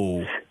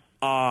 No,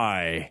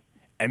 I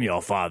am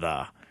your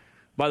father.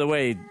 By the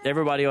way,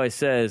 everybody always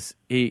says,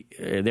 they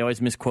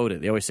always misquote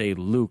it. They always say,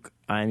 Luke,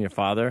 I am your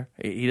father.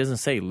 He doesn't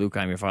say, Luke,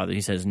 I am your father.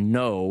 He says,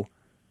 no,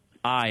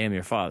 I am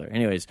your father.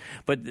 Anyways,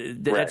 but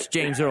that's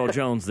James Earl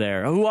Jones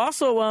there, who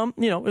also,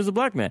 is a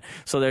black man.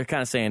 So they're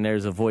kind of saying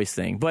there's a voice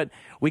thing. But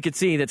we could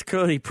see that's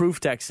clearly proof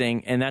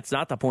texting, and that's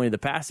not the point of the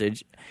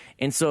passage.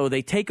 And so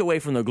they take away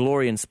from the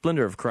glory and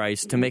splendor of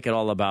Christ to make it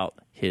all about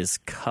his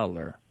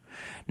color.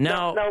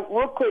 Now,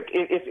 real quick,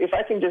 if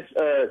I can just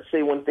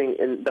say one thing,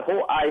 and the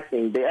whole eye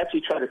thing, they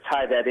actually try to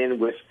tie that in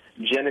with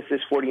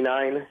Genesis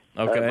 49.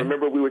 Okay.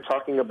 Remember we were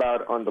talking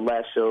about on the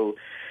last show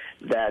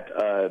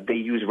that they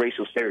use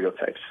racial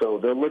stereotypes. So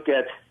they'll look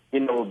at,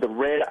 the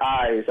red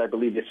eyes, I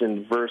believe it's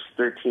in verse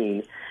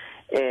 13,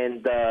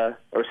 and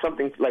or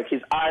something like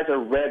his eyes are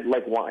red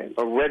like wine,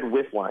 or red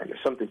with wine, or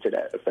something to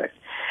that effect.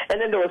 And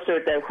then they'll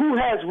assert that who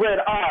has red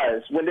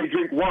eyes when they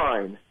drink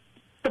wine?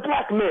 The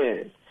black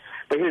man.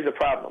 But here's the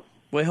problem.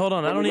 Wait, hold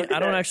on. I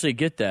don't actually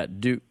get that.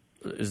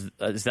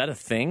 Is that a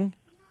thing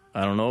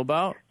I don't know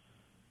about?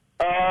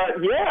 They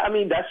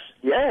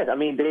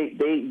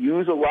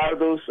use a lot of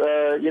those,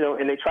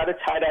 and they try to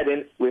tie that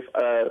in with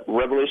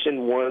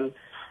Revelation 1,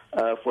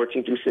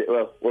 14 through 6,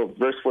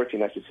 verse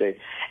 14, I should say.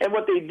 And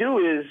what they do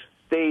is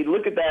they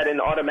look at that and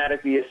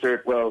automatically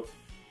assert, well,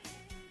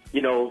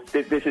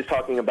 this is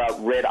talking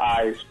about red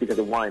eyes because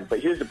of wine. But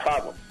here's the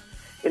problem.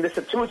 In the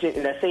Septuagint,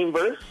 in that same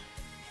verse,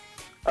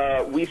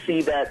 we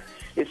see that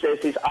it says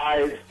his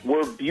eyes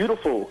were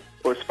beautiful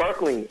or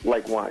sparkling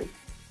like wine.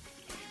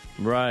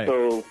 Right.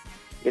 So,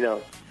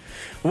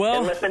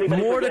 well,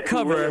 more to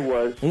cover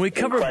when we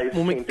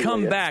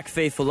come back,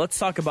 faithful. Let's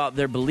talk about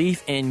their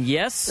belief in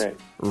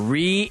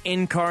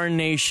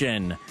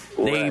reincarnation. Right.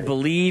 They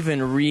believe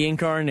in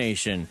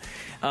reincarnation.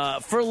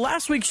 For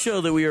last week's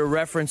show that we were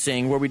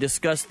referencing, where we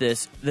discussed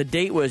this, the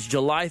date was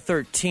July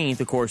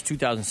 13th, of course,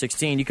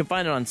 2016. You can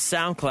find it on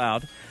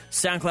SoundCloud,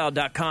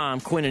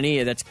 soundcloud.com,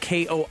 Koinonia. That's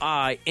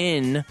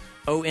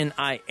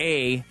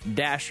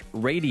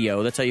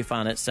KOINONIA-radio. That's how you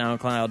find it,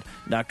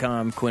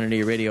 soundcloud.com,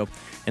 Koinonia Radio.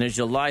 And it's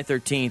July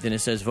 13th, and it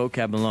says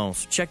Vocab Malone.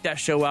 So check that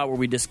show out where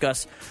we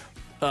discuss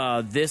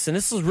this. And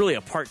this is really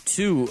a part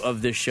 2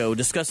 of this show,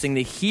 discussing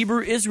the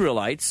Hebrew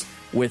Israelites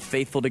with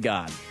Faithful to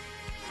God.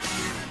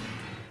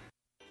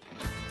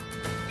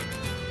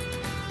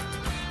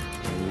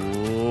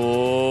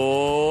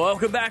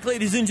 Welcome back,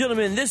 ladies and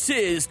gentlemen. This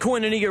is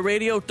Koinonia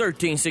Radio,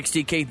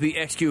 1360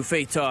 KPXQ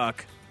Faith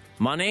Talk.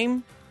 My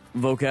name,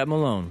 Vocab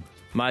Malone.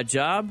 My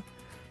job,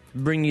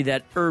 bring you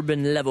that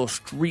urban level,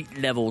 street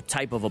level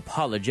type of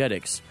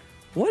apologetics.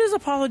 What is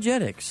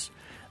apologetics?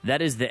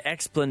 That is the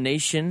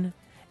explanation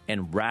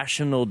and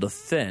rational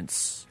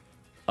defense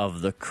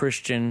of the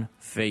Christian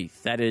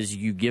faith. That is,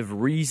 you give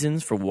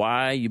reasons for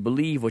why you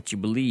believe what you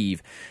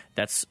believe.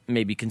 That's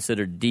maybe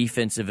considered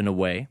defensive in a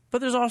way, but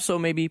there's also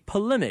maybe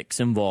polemics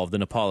involved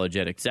in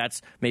apologetics.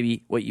 That's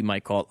maybe what you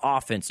might call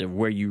offensive,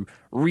 where you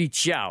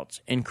reach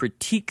out and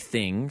critique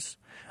things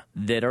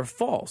that are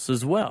false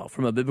as well.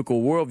 From a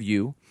biblical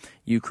worldview,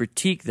 you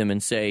critique them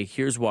and say,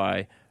 here's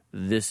why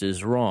this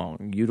is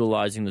wrong,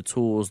 utilizing the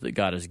tools that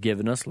God has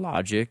given us,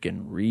 logic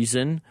and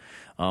reason,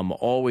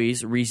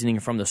 always reasoning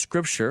from the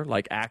Scripture,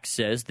 like Acts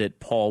says that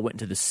Paul went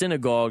to the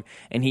synagogue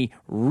and he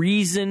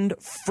reasoned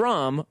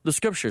from the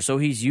Scripture. So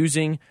he's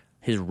using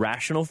his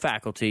rational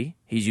faculty.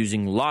 He's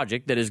using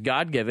logic that is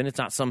God-given. It's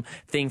not some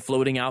thing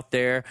floating out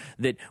there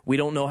that we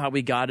don't know how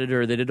we got it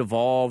or that it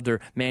evolved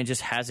or man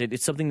just has it.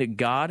 It's something that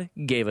God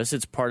gave us.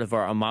 It's part of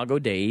our imago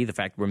Dei, the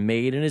fact we're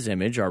made in his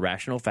image, our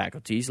rational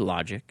faculties,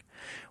 logic.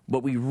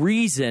 But we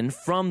reason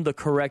from the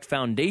correct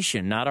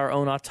foundation, not our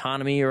own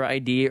autonomy or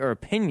idea or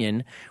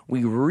opinion.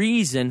 We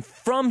reason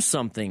from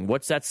something.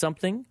 What's that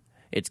something?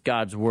 It's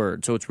God's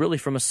word. So it's really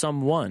from a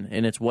someone,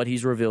 and it's what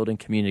he's revealed and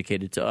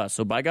communicated to us.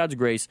 So by God's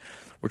grace,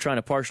 we're trying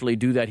to partially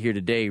do that here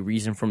today,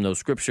 reason from those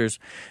scriptures.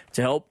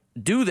 To help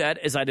do that,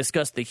 as I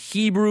discuss the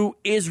Hebrew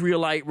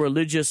Israelite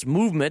religious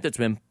movement that's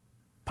been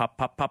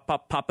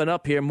popping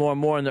up here more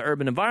and more in the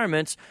urban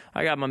environments,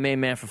 I got my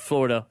main man from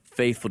Florida,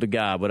 Faithful to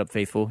God. What up,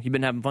 Faithful? You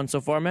been having fun so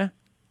far, man?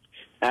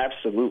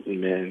 Absolutely,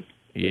 man.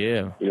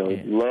 Yeah.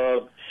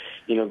 Love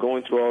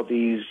going through all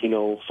these,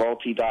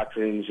 faulty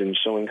doctrines and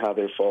showing how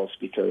they're false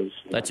because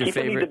that's your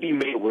people favorite. Need to be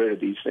made aware of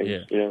these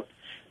things,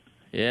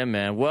 Yeah,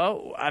 man.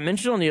 Well, I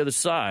mentioned on the other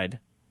side,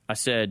 I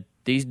said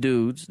these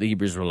dudes, the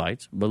Hebrew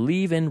Israelites,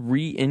 believe in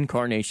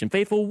reincarnation.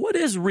 Faithful, what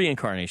is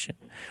reincarnation?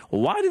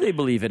 Why do they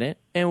believe in it?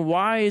 And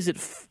why is it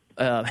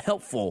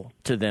helpful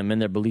to them in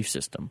their belief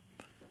system?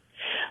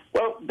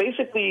 Well,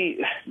 basically,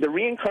 the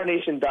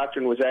reincarnation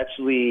doctrine was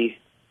actually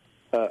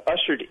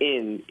ushered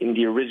in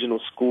the original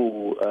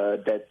school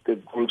that the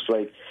groups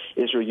like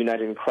Israel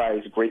United in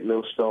Christ, Great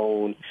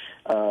Millstone,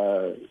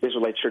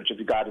 Israelite Church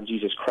of God in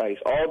Jesus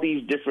Christ, all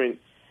these different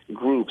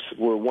groups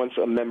were once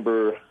a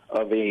member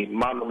of a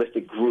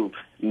monolithic group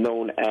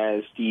known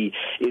as the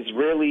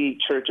Israeli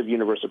Church of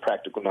Universal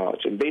Practical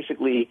Knowledge. And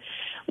basically,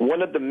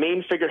 one of the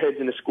main figureheads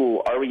in the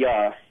school,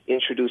 Ariah,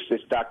 introduced this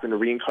doctrine of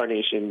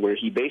reincarnation, where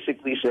he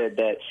basically said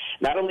that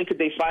not only could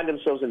they find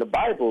themselves in the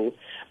Bible,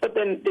 but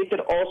then they could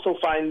also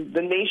find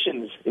the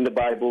nations in the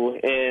Bible.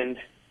 And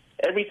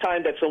every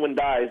time that someone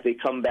dies, they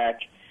come back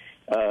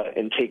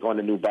and take on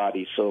a new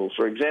body. So,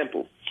 for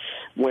example,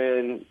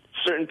 when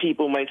certain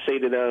people might say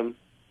to them,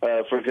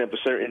 for example,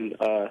 certain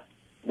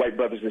white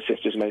brothers and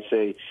sisters might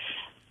say,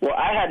 well,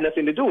 I had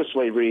nothing to do with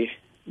slavery.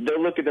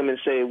 They'll look at them and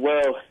say,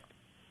 well,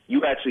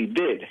 you actually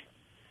did,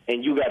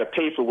 and you got to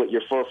pay for what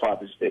your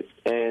forefathers did.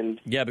 And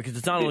yeah, because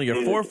it's not only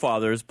your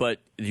forefathers, but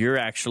you're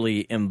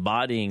actually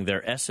embodying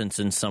their essence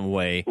in some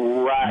way.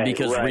 Right.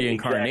 Because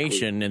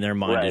reincarnation in their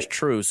mind is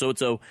true. So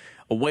it's a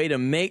way to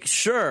make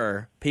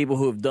sure people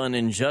who have done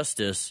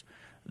injustice,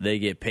 they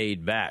get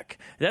paid back.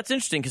 That's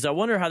interesting because I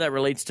wonder how that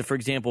relates to, for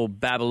example,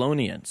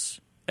 Babylonians,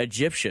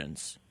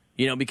 Egyptians,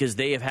 because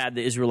they have had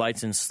the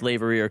Israelites in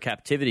slavery or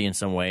captivity in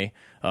some way.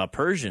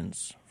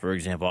 Persians, for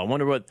example. I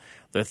wonder what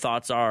their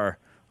thoughts are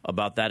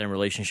about that in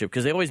relationship,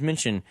 because they always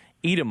mention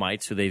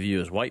Edomites, who they view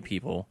as white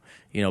people,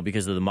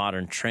 because of the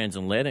modern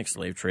transatlantic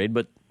slave trade.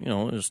 But,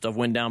 stuff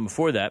went down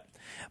before that.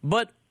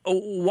 But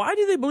why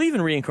do they believe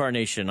in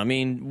reincarnation? I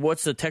mean,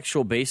 what's the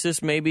textual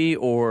basis maybe,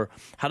 or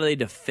how do they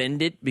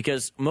defend it?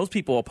 Because most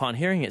people, upon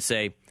hearing it,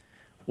 say,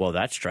 well,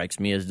 that strikes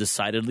me as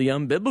decidedly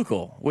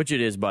unbiblical, which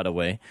it is, by the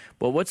way.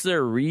 But what's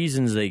their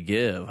reasons they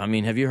give? I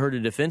mean, have you heard a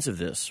defense of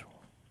this?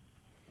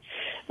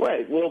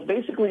 Right. Well,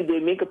 basically, they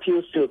make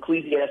appeals to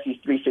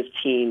Ecclesiastes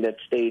 3:15 that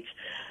states,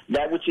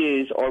 that which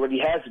is already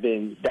has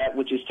been, that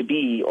which is to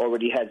be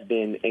already has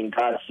been, and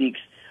God seeks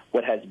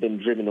what has been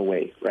driven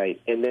away,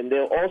 right? And then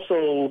they'll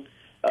also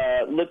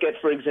look at,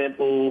 for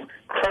example,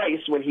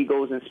 Christ when he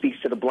goes and speaks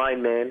to the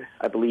blind man,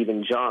 I believe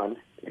in John,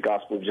 the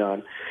Gospel of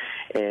John,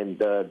 and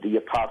the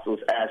apostles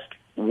ask,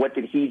 what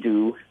did he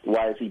do?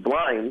 Why is he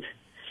blind?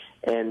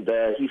 And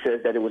he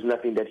says that it was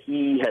nothing that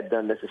he had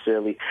done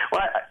necessarily.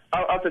 Well,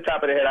 off the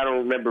top of the head, I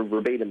don't remember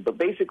verbatim, but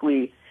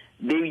basically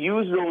they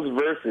use those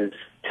verses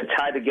to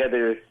tie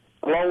together,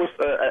 along with,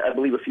 I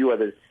believe, a few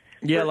other.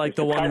 Yeah, like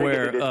the one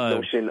where this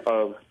notion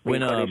of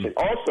when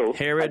also,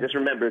 Herod, I just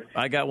remembered.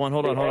 I got one.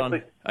 Hold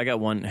on. I got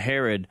one.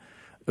 Herod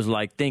was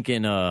like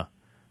thinking,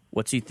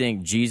 what's he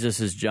think? Jesus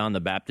is John the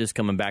Baptist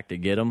coming back to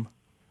get him?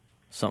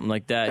 Something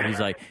like that. He's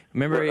like,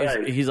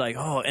 remember, he's like,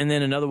 oh, and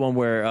then another one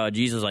where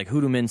Jesus is like,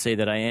 who do men say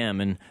that I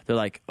am? And they're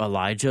like,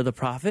 Elijah the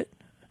prophet?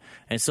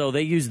 And so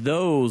they use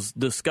those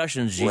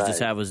discussions Jesus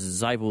had with his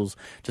disciples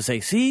to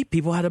say, see,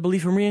 people had a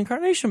belief in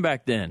reincarnation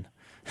back then.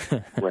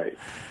 Right.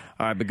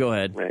 All right, but go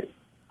ahead. Right.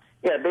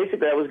 Yeah,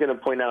 basically, I was going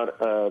to point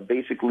out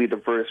basically the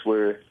verse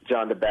where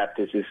John the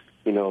Baptist is,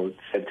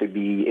 said to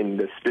be in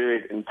the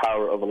spirit and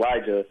power of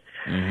Elijah.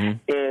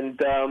 Mm-hmm.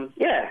 And,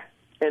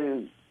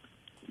 and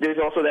there's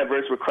also that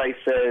verse where Christ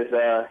says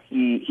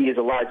he is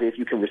Elijah if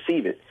you can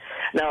receive it.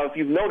 Now, if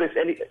you've noticed,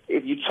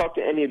 if you talk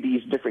to any of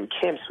these different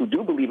camps who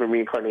do believe in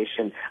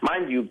reincarnation,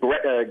 mind you,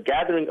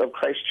 Gathering of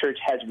Christ Church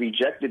has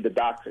rejected the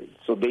doctrine,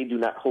 so they do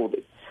not hold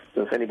it.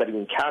 So if anybody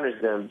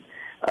encounters them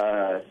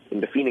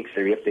in the Phoenix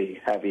area, if they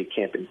have a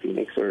camp in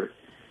Phoenix or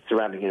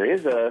surrounding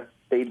areas,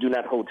 they do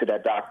not hold to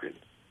that doctrine.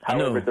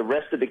 However, the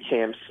rest of the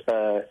camps,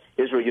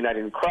 Israel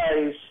United in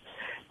Christ,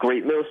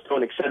 Great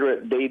Millstone,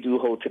 etc., they do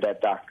hold to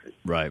that doctrine.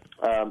 Right.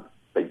 But,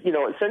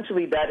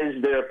 essentially that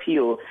is their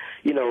appeal.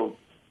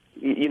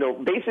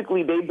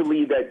 Basically they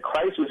believe that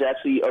Christ was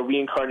actually a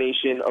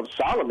reincarnation of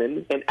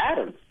Solomon and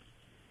Adam.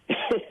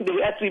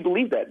 They actually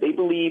believe that. They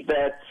believe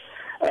that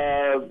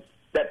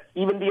that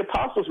even the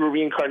apostles were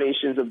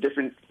reincarnations of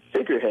different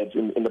figureheads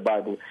in the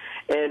Bible.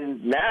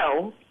 And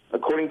now,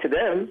 according to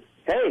them,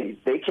 hey,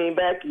 they came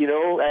back,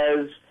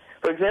 as...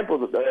 For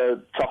example,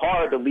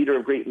 Tahar, the leader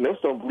of Great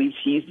Millstone, believes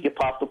he's the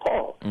Apostle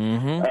Paul.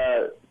 Mm-hmm.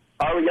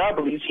 Ariyah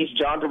believes he's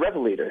John the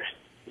Revelator,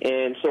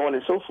 and so on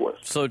and so forth.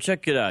 So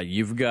check it out.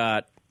 You've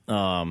got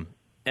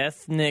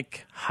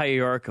ethnic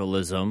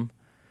hierarchalism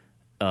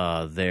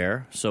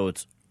there, so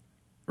it's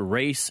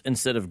race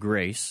instead of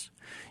grace.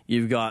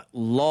 You've got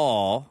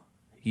law.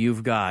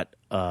 You've got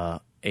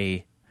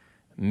a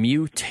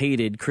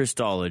mutated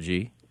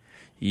Christology.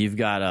 You've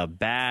got a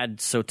bad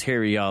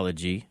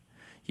soteriology.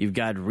 You've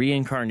got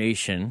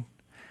reincarnation.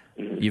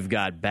 You've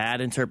got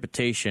bad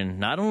interpretation.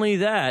 Not only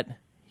that,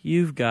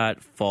 you've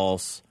got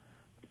false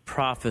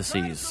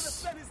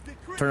prophecies.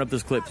 Turn up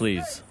this clip,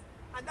 please.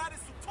 And that is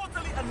to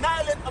totally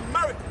annihilate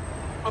America.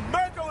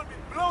 America will be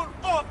blown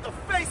off the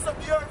face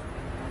of the earth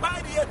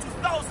by the year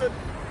 2000.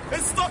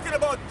 It's talking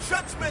about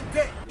Judgment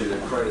Day.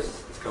 And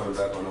Christ is coming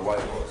back on the white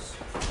horse.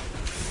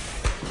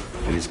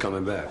 And he's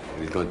coming back.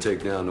 And he's going to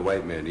take down the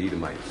white man, the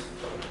Edomites.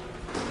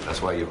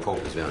 That's why your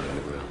Pope is down in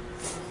the ground.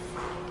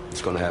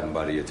 It's going to happen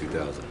by the year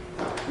 2000.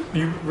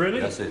 You really?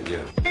 That's it,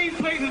 yeah. These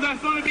places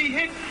that's going to be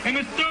hit in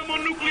this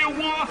thermonuclear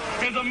war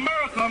is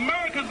America.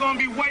 America's going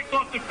to be wiped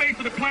off the face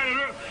of the planet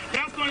Earth.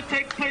 That's going to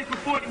take place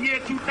before the year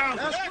 2000.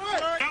 That's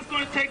right. That's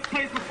going to take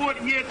place before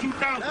the year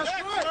 2000. That's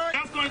right.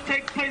 That's going to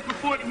take place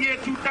before the year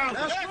 2000.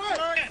 That's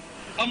right.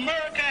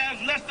 America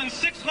has less than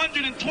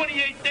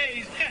 628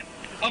 days.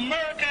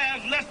 America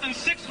has less than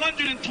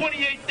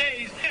 628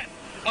 days.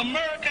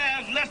 America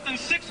has less than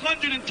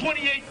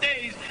 628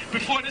 days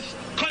before this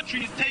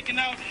country is taken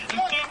out in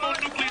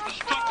thermonuclear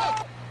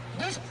destruction.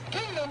 This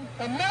kingdom,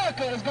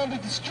 America, is going to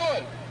be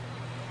destroyed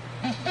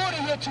before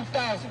the year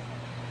 2000.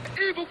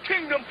 Evil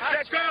kingdom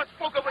that God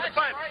spoke of in the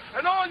Bible.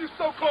 And all you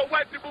so-called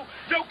white people,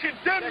 your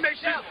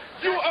condemnation,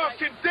 you are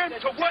condemned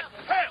to what?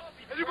 Hell.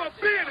 And you're going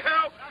to be in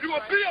hell, you're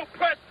going to be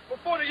oppressed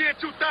before the year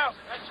 2000.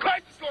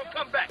 Christ is going to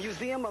come back.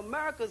 Museum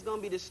America is going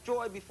to be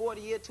destroyed before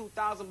the year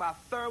 2000 by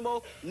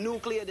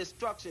thermonuclear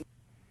destruction.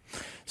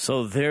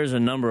 So there's a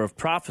number of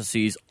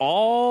prophecies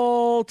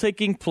all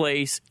taking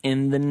place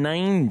in the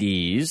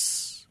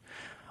 90s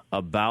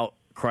about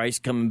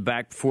Christ coming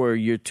back for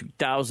year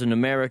 2000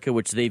 America,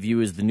 which they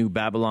view as the new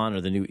Babylon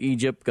or the new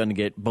Egypt, going to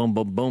get boom,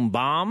 boom, boom,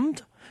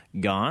 bombed.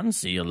 Gone.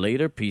 See you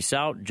later. Peace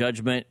out.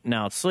 Judgment.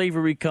 Now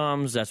slavery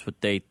comes. That's what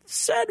they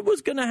said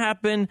was going to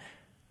happen.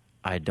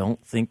 I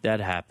don't think that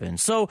happened.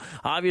 So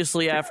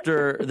obviously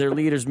after their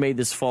leaders made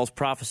this false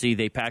prophecy,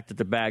 they packed up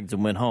their bags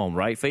and went home.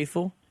 Right,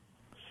 Faithful?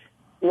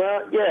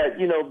 Well, yeah,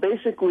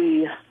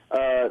 basically...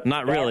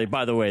 Not really,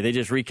 by the way. They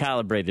just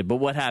recalibrated. But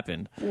what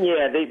happened?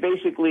 Yeah, they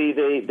basically,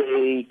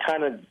 they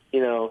kind of,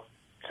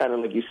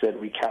 like you said,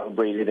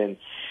 recalibrated and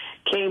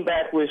came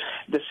back with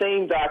the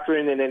same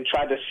doctrine and then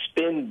tried to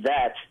spin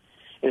that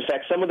In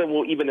fact, some of them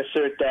will even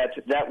assert that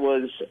that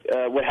was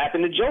what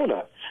happened to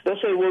Jonah. They'll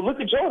say, well, look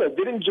at Jonah.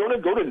 Didn't Jonah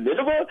go to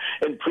Nineveh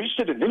and preach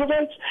to the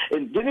Ninevites?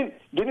 And didn't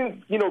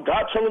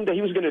God tell him that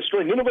he was going to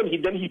destroy Nineveh?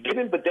 Then he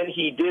didn't, but then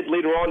he did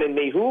later on in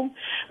Nahum.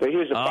 But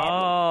here's the problem.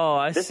 Oh,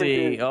 I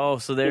see.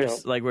 So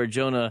there's like where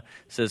Jonah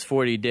says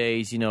 40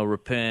 days,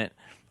 repent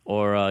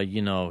or,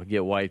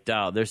 get wiped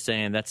out. They're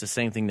saying that's the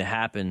same thing that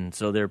happened.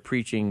 So they're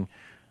preaching,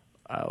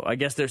 I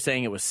guess they're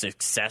saying it was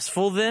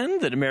successful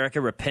then, that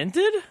America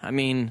repented? I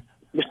mean...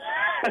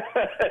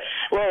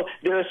 Well,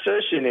 their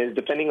assertion is,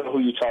 depending on who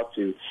you talk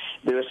to,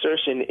 their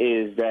assertion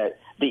is that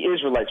the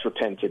Israelites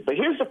repented. But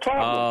here's the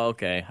problem. Oh,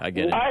 okay. I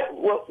get it.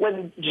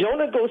 When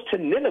Jonah goes to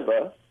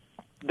Nineveh,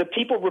 the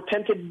people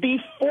repented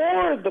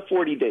before the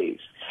 40 days.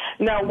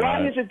 Now,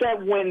 why is it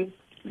that when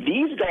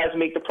these guys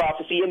make the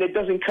prophecy and it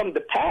doesn't come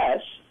to pass,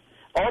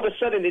 all of a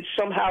sudden it's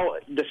somehow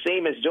the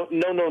same as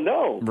Jonah?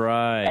 No.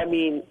 Right. I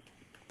mean...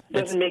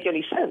 doesn't make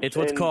any sense. It's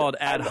what's called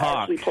ad hoc.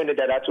 I actually pointed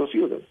that out to a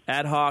few of them.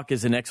 Ad hoc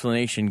is an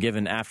explanation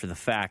given after the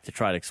fact to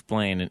try to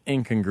explain an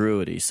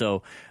incongruity.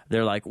 So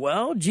they're like,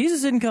 well,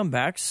 Jesus didn't come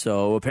back,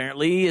 so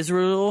apparently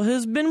Israel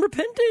has been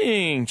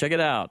repenting. Check it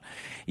out.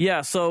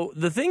 Yeah, so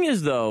the thing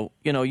is, though,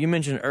 you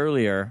mentioned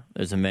earlier,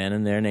 there's a man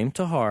in there named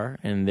Tahar,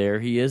 and there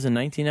he is in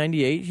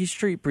 1998. He's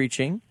street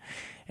preaching,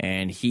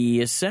 and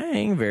he is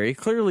saying very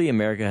clearly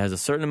America has a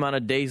certain amount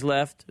of days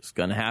left. It's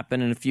going to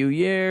happen in a few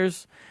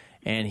years.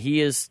 And he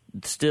is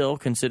still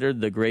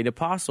considered the great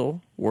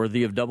apostle,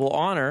 worthy of double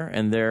honor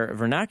in their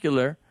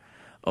vernacular,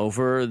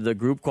 over the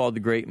group called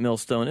the Great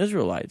Millstone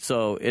Israelites.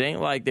 So it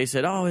ain't like they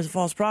said, he's a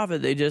false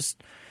prophet. They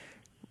just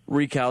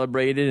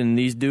recalibrated, and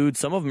these dudes,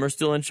 some of them are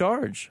still in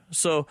charge.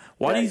 So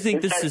why do you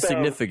think this is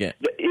significant?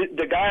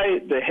 The guy,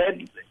 the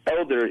head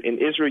elder in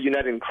Israel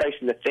United in Christ,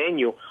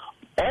 Nathaniel,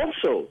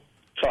 also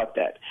taught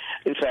that.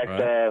 In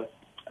fact,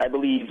 I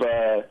believe...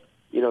 there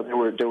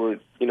were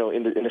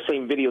in the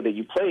same video that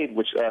you played,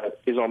 which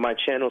is on my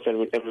channel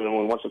if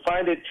everyone wants to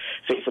find it,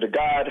 Faithful to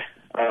God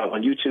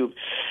on YouTube.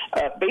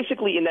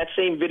 Basically, in that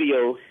same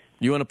video...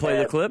 You want to play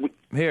the clip?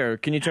 Here,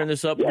 can you turn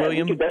this up,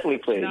 William? You can definitely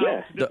play it,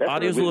 yeah. The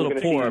audio's a little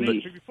poor, but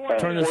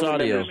turn this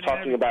audio.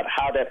 Talking about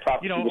how that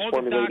prophecy was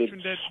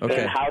formulated.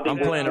 Okay, I'm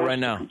playing it right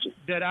now.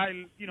 That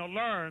I,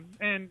 learned,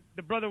 and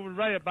the brother was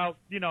right about,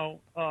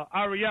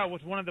 Ariel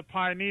was one of the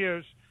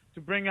pioneers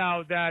to bring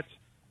out that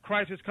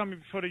Christ is coming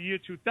before the year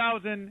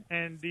 2000,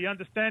 and the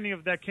understanding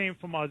of that came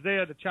from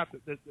Isaiah, the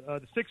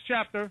 6th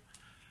chapter,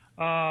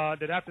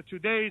 that after 2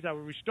 days I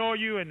will restore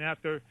you, and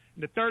after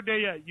the third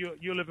day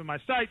you'll live in my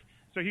sight.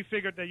 So he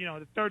figured that,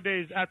 the third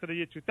day is after the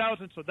year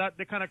 2000, so that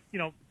they kind of,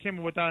 came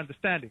up with that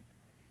understanding.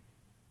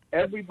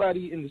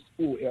 Everybody in the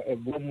school at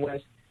Rome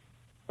West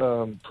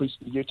preached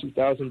the year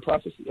 2000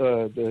 prophecy,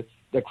 that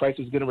Christ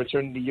is going to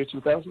return in the year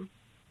 2000?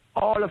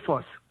 All of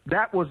us.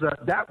 That was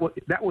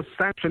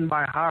sanctioned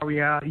by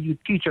Haria. You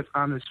teach us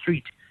on the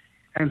street,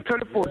 and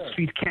 34th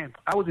Street camp.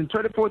 I was in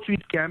 34th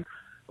Street camp,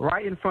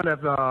 right in front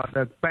of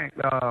the bank.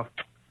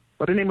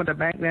 What's the name of the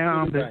bank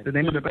now? The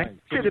name of the bank?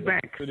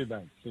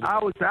 Citibank. I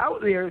was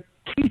out there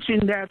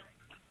teaching that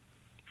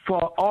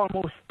for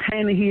almost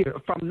 10 years,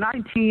 from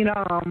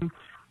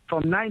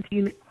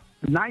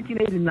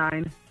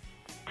 1989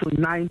 to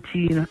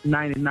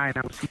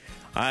 1999.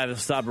 I have to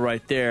stop it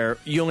right there.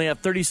 You only have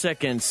 30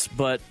 seconds,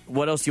 but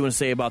what else do you want to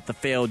say about the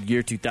failed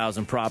year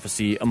 2000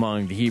 prophecy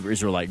among the Hebrew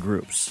Israelite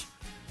groups?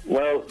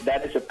 Well,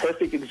 that is a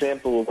perfect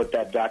example of what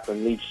that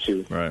doctrine leads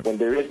to. Right. When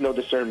there is no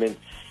discernment,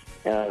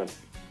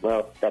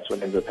 that's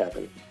what ends up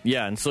happening.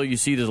 Yeah, and so you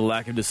see there's a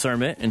lack of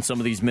discernment, and some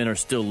of these men are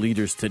still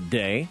leaders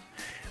today.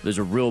 There's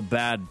a real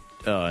bad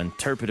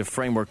interpretive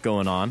framework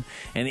going on.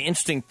 And the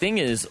interesting thing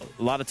is,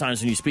 a lot of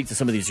times when you speak to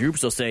some of these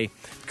groups, they'll say,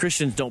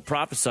 Christians don't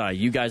prophesy.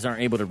 You guys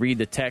aren't able to read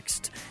the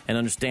text and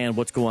understand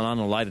what's going on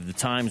in the light of the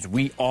times.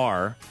 We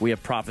are. We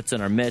have prophets in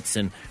our midst,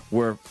 and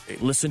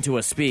listen to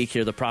us speak.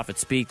 Hear the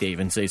prophets speak, they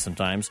even say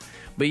sometimes.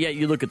 But yet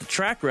you look at the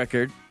track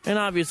record, and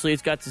obviously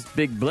it's got this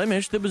big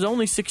blemish that was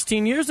only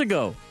 16 years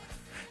ago.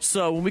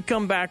 So when we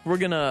come back, we're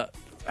going to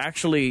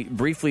actually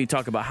briefly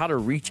talk about how to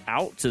reach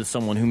out to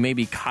someone who may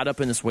be caught up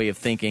in this way of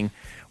thinking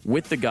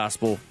with the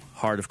gospel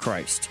heart of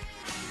Christ.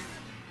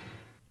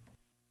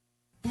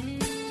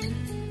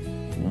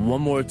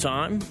 One more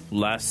time,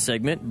 last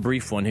segment,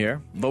 brief one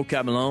here.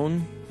 Vocab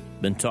Malone,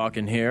 been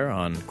talking here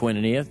on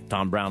Koinonia.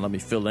 Tom Brown let me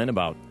fill in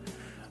about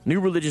a new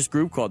religious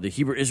group called the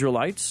Hebrew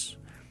Israelites.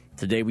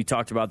 Today we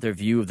talked about their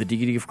view of the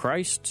deity of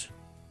Christ,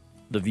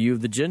 the view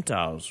of the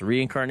Gentiles,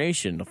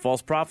 reincarnation, the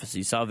false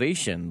prophecy,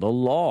 salvation, the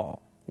law,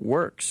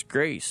 works,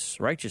 grace,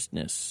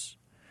 righteousness,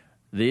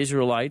 the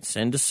Israelites,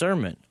 and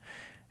discernment.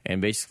 And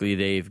basically,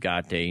 they've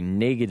got a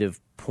negative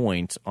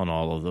point on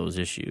all of those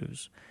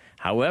issues.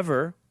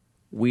 However,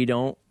 we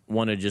don't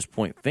want to just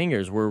point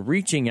fingers. We're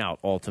reaching out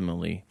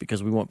ultimately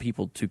because we want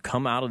people to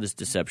come out of this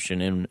deception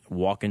and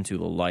walk into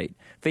the light.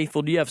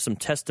 Faithful, do you have some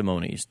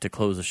testimonies to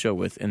close the show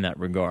with in that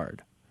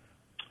regard?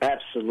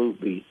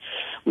 Absolutely.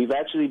 We've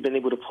actually been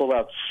able to pull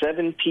out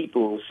 7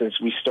 people since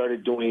we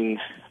started doing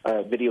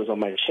videos on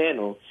my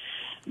channel.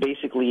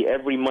 Basically,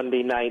 every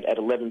Monday night at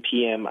 11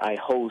 p.m., I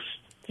host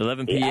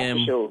 11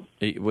 p.m. Show,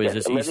 was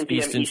this 11 p.m.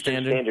 Eastern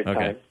Standard?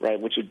 Time, right,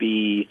 which would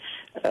be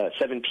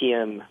 7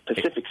 p.m.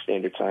 Pacific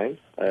Standard Time.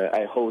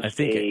 I host I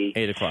think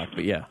 8 o'clock,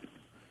 but yeah.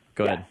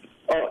 Go ahead.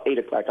 Oh, 8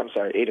 o'clock. I'm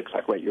sorry, 8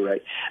 o'clock. Right, you're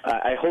right.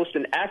 I host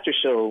an after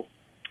show,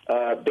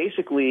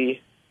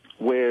 basically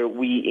where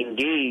we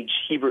engage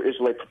Hebrew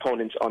Israelite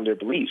proponents on their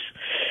beliefs.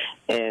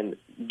 And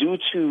due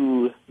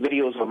to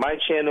videos on my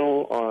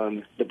channel,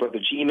 on the Brother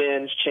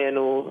G-Man's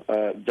channel,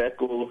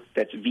 Vekel,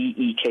 that's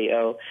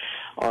V-E-K-L,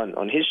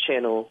 on his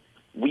channel,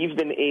 we've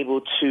been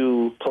able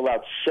to pull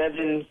out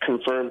 7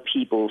 confirmed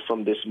people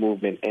from this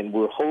movement. And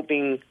we're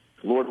hoping,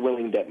 Lord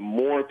willing, that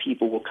more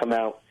people will come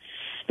out,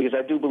 because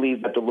I do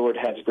believe that the Lord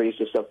has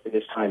raised us up in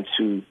this time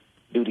to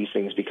do these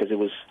things, because it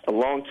was a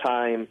long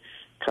time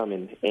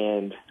coming.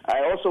 And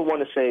I also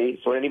want to say,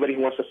 for anybody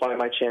who wants to find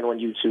my channel on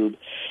YouTube,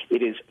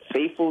 it is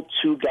Faithful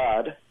to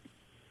God,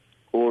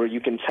 or you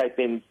can type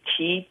in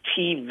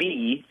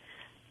TTV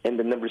and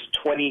the number's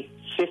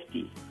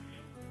 2050,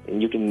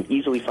 and you can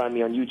easily find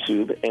me on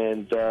YouTube.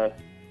 And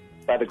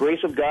by the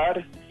grace of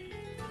God,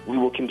 we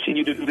will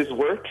continue to do this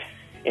work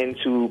and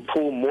to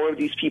pull more of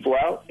these people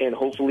out and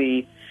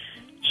hopefully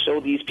show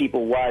these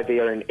people why they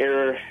are in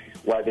error,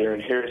 why they are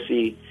in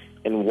heresy,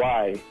 and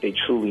why they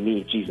truly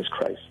need Jesus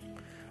Christ.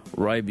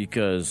 Right,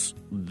 because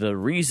the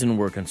reason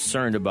we're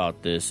concerned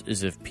about this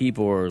is if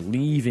people are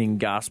leaving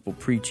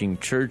gospel-preaching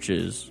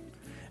churches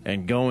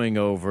and going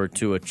over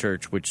to a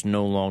church which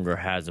no longer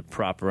has a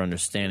proper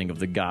understanding of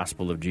the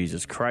gospel of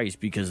Jesus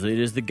Christ, because it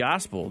is the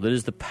gospel that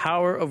is the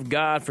power of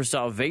God for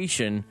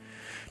salvation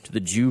to the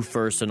Jew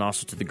first and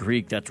also to the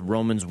Greek. That's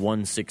Romans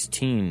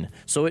 1:16.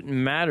 So it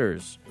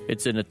matters.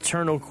 It's an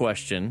eternal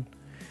question.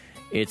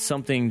 It's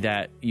something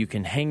that you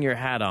can hang your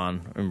hat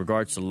on in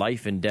regards to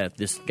life and death,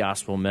 this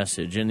gospel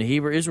message. And the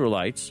Hebrew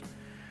Israelites,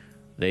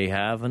 they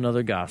have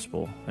another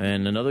gospel.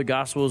 And another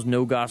gospel is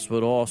no gospel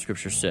at all,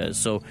 Scripture says.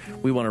 So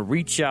we want to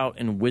reach out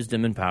in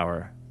wisdom and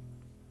power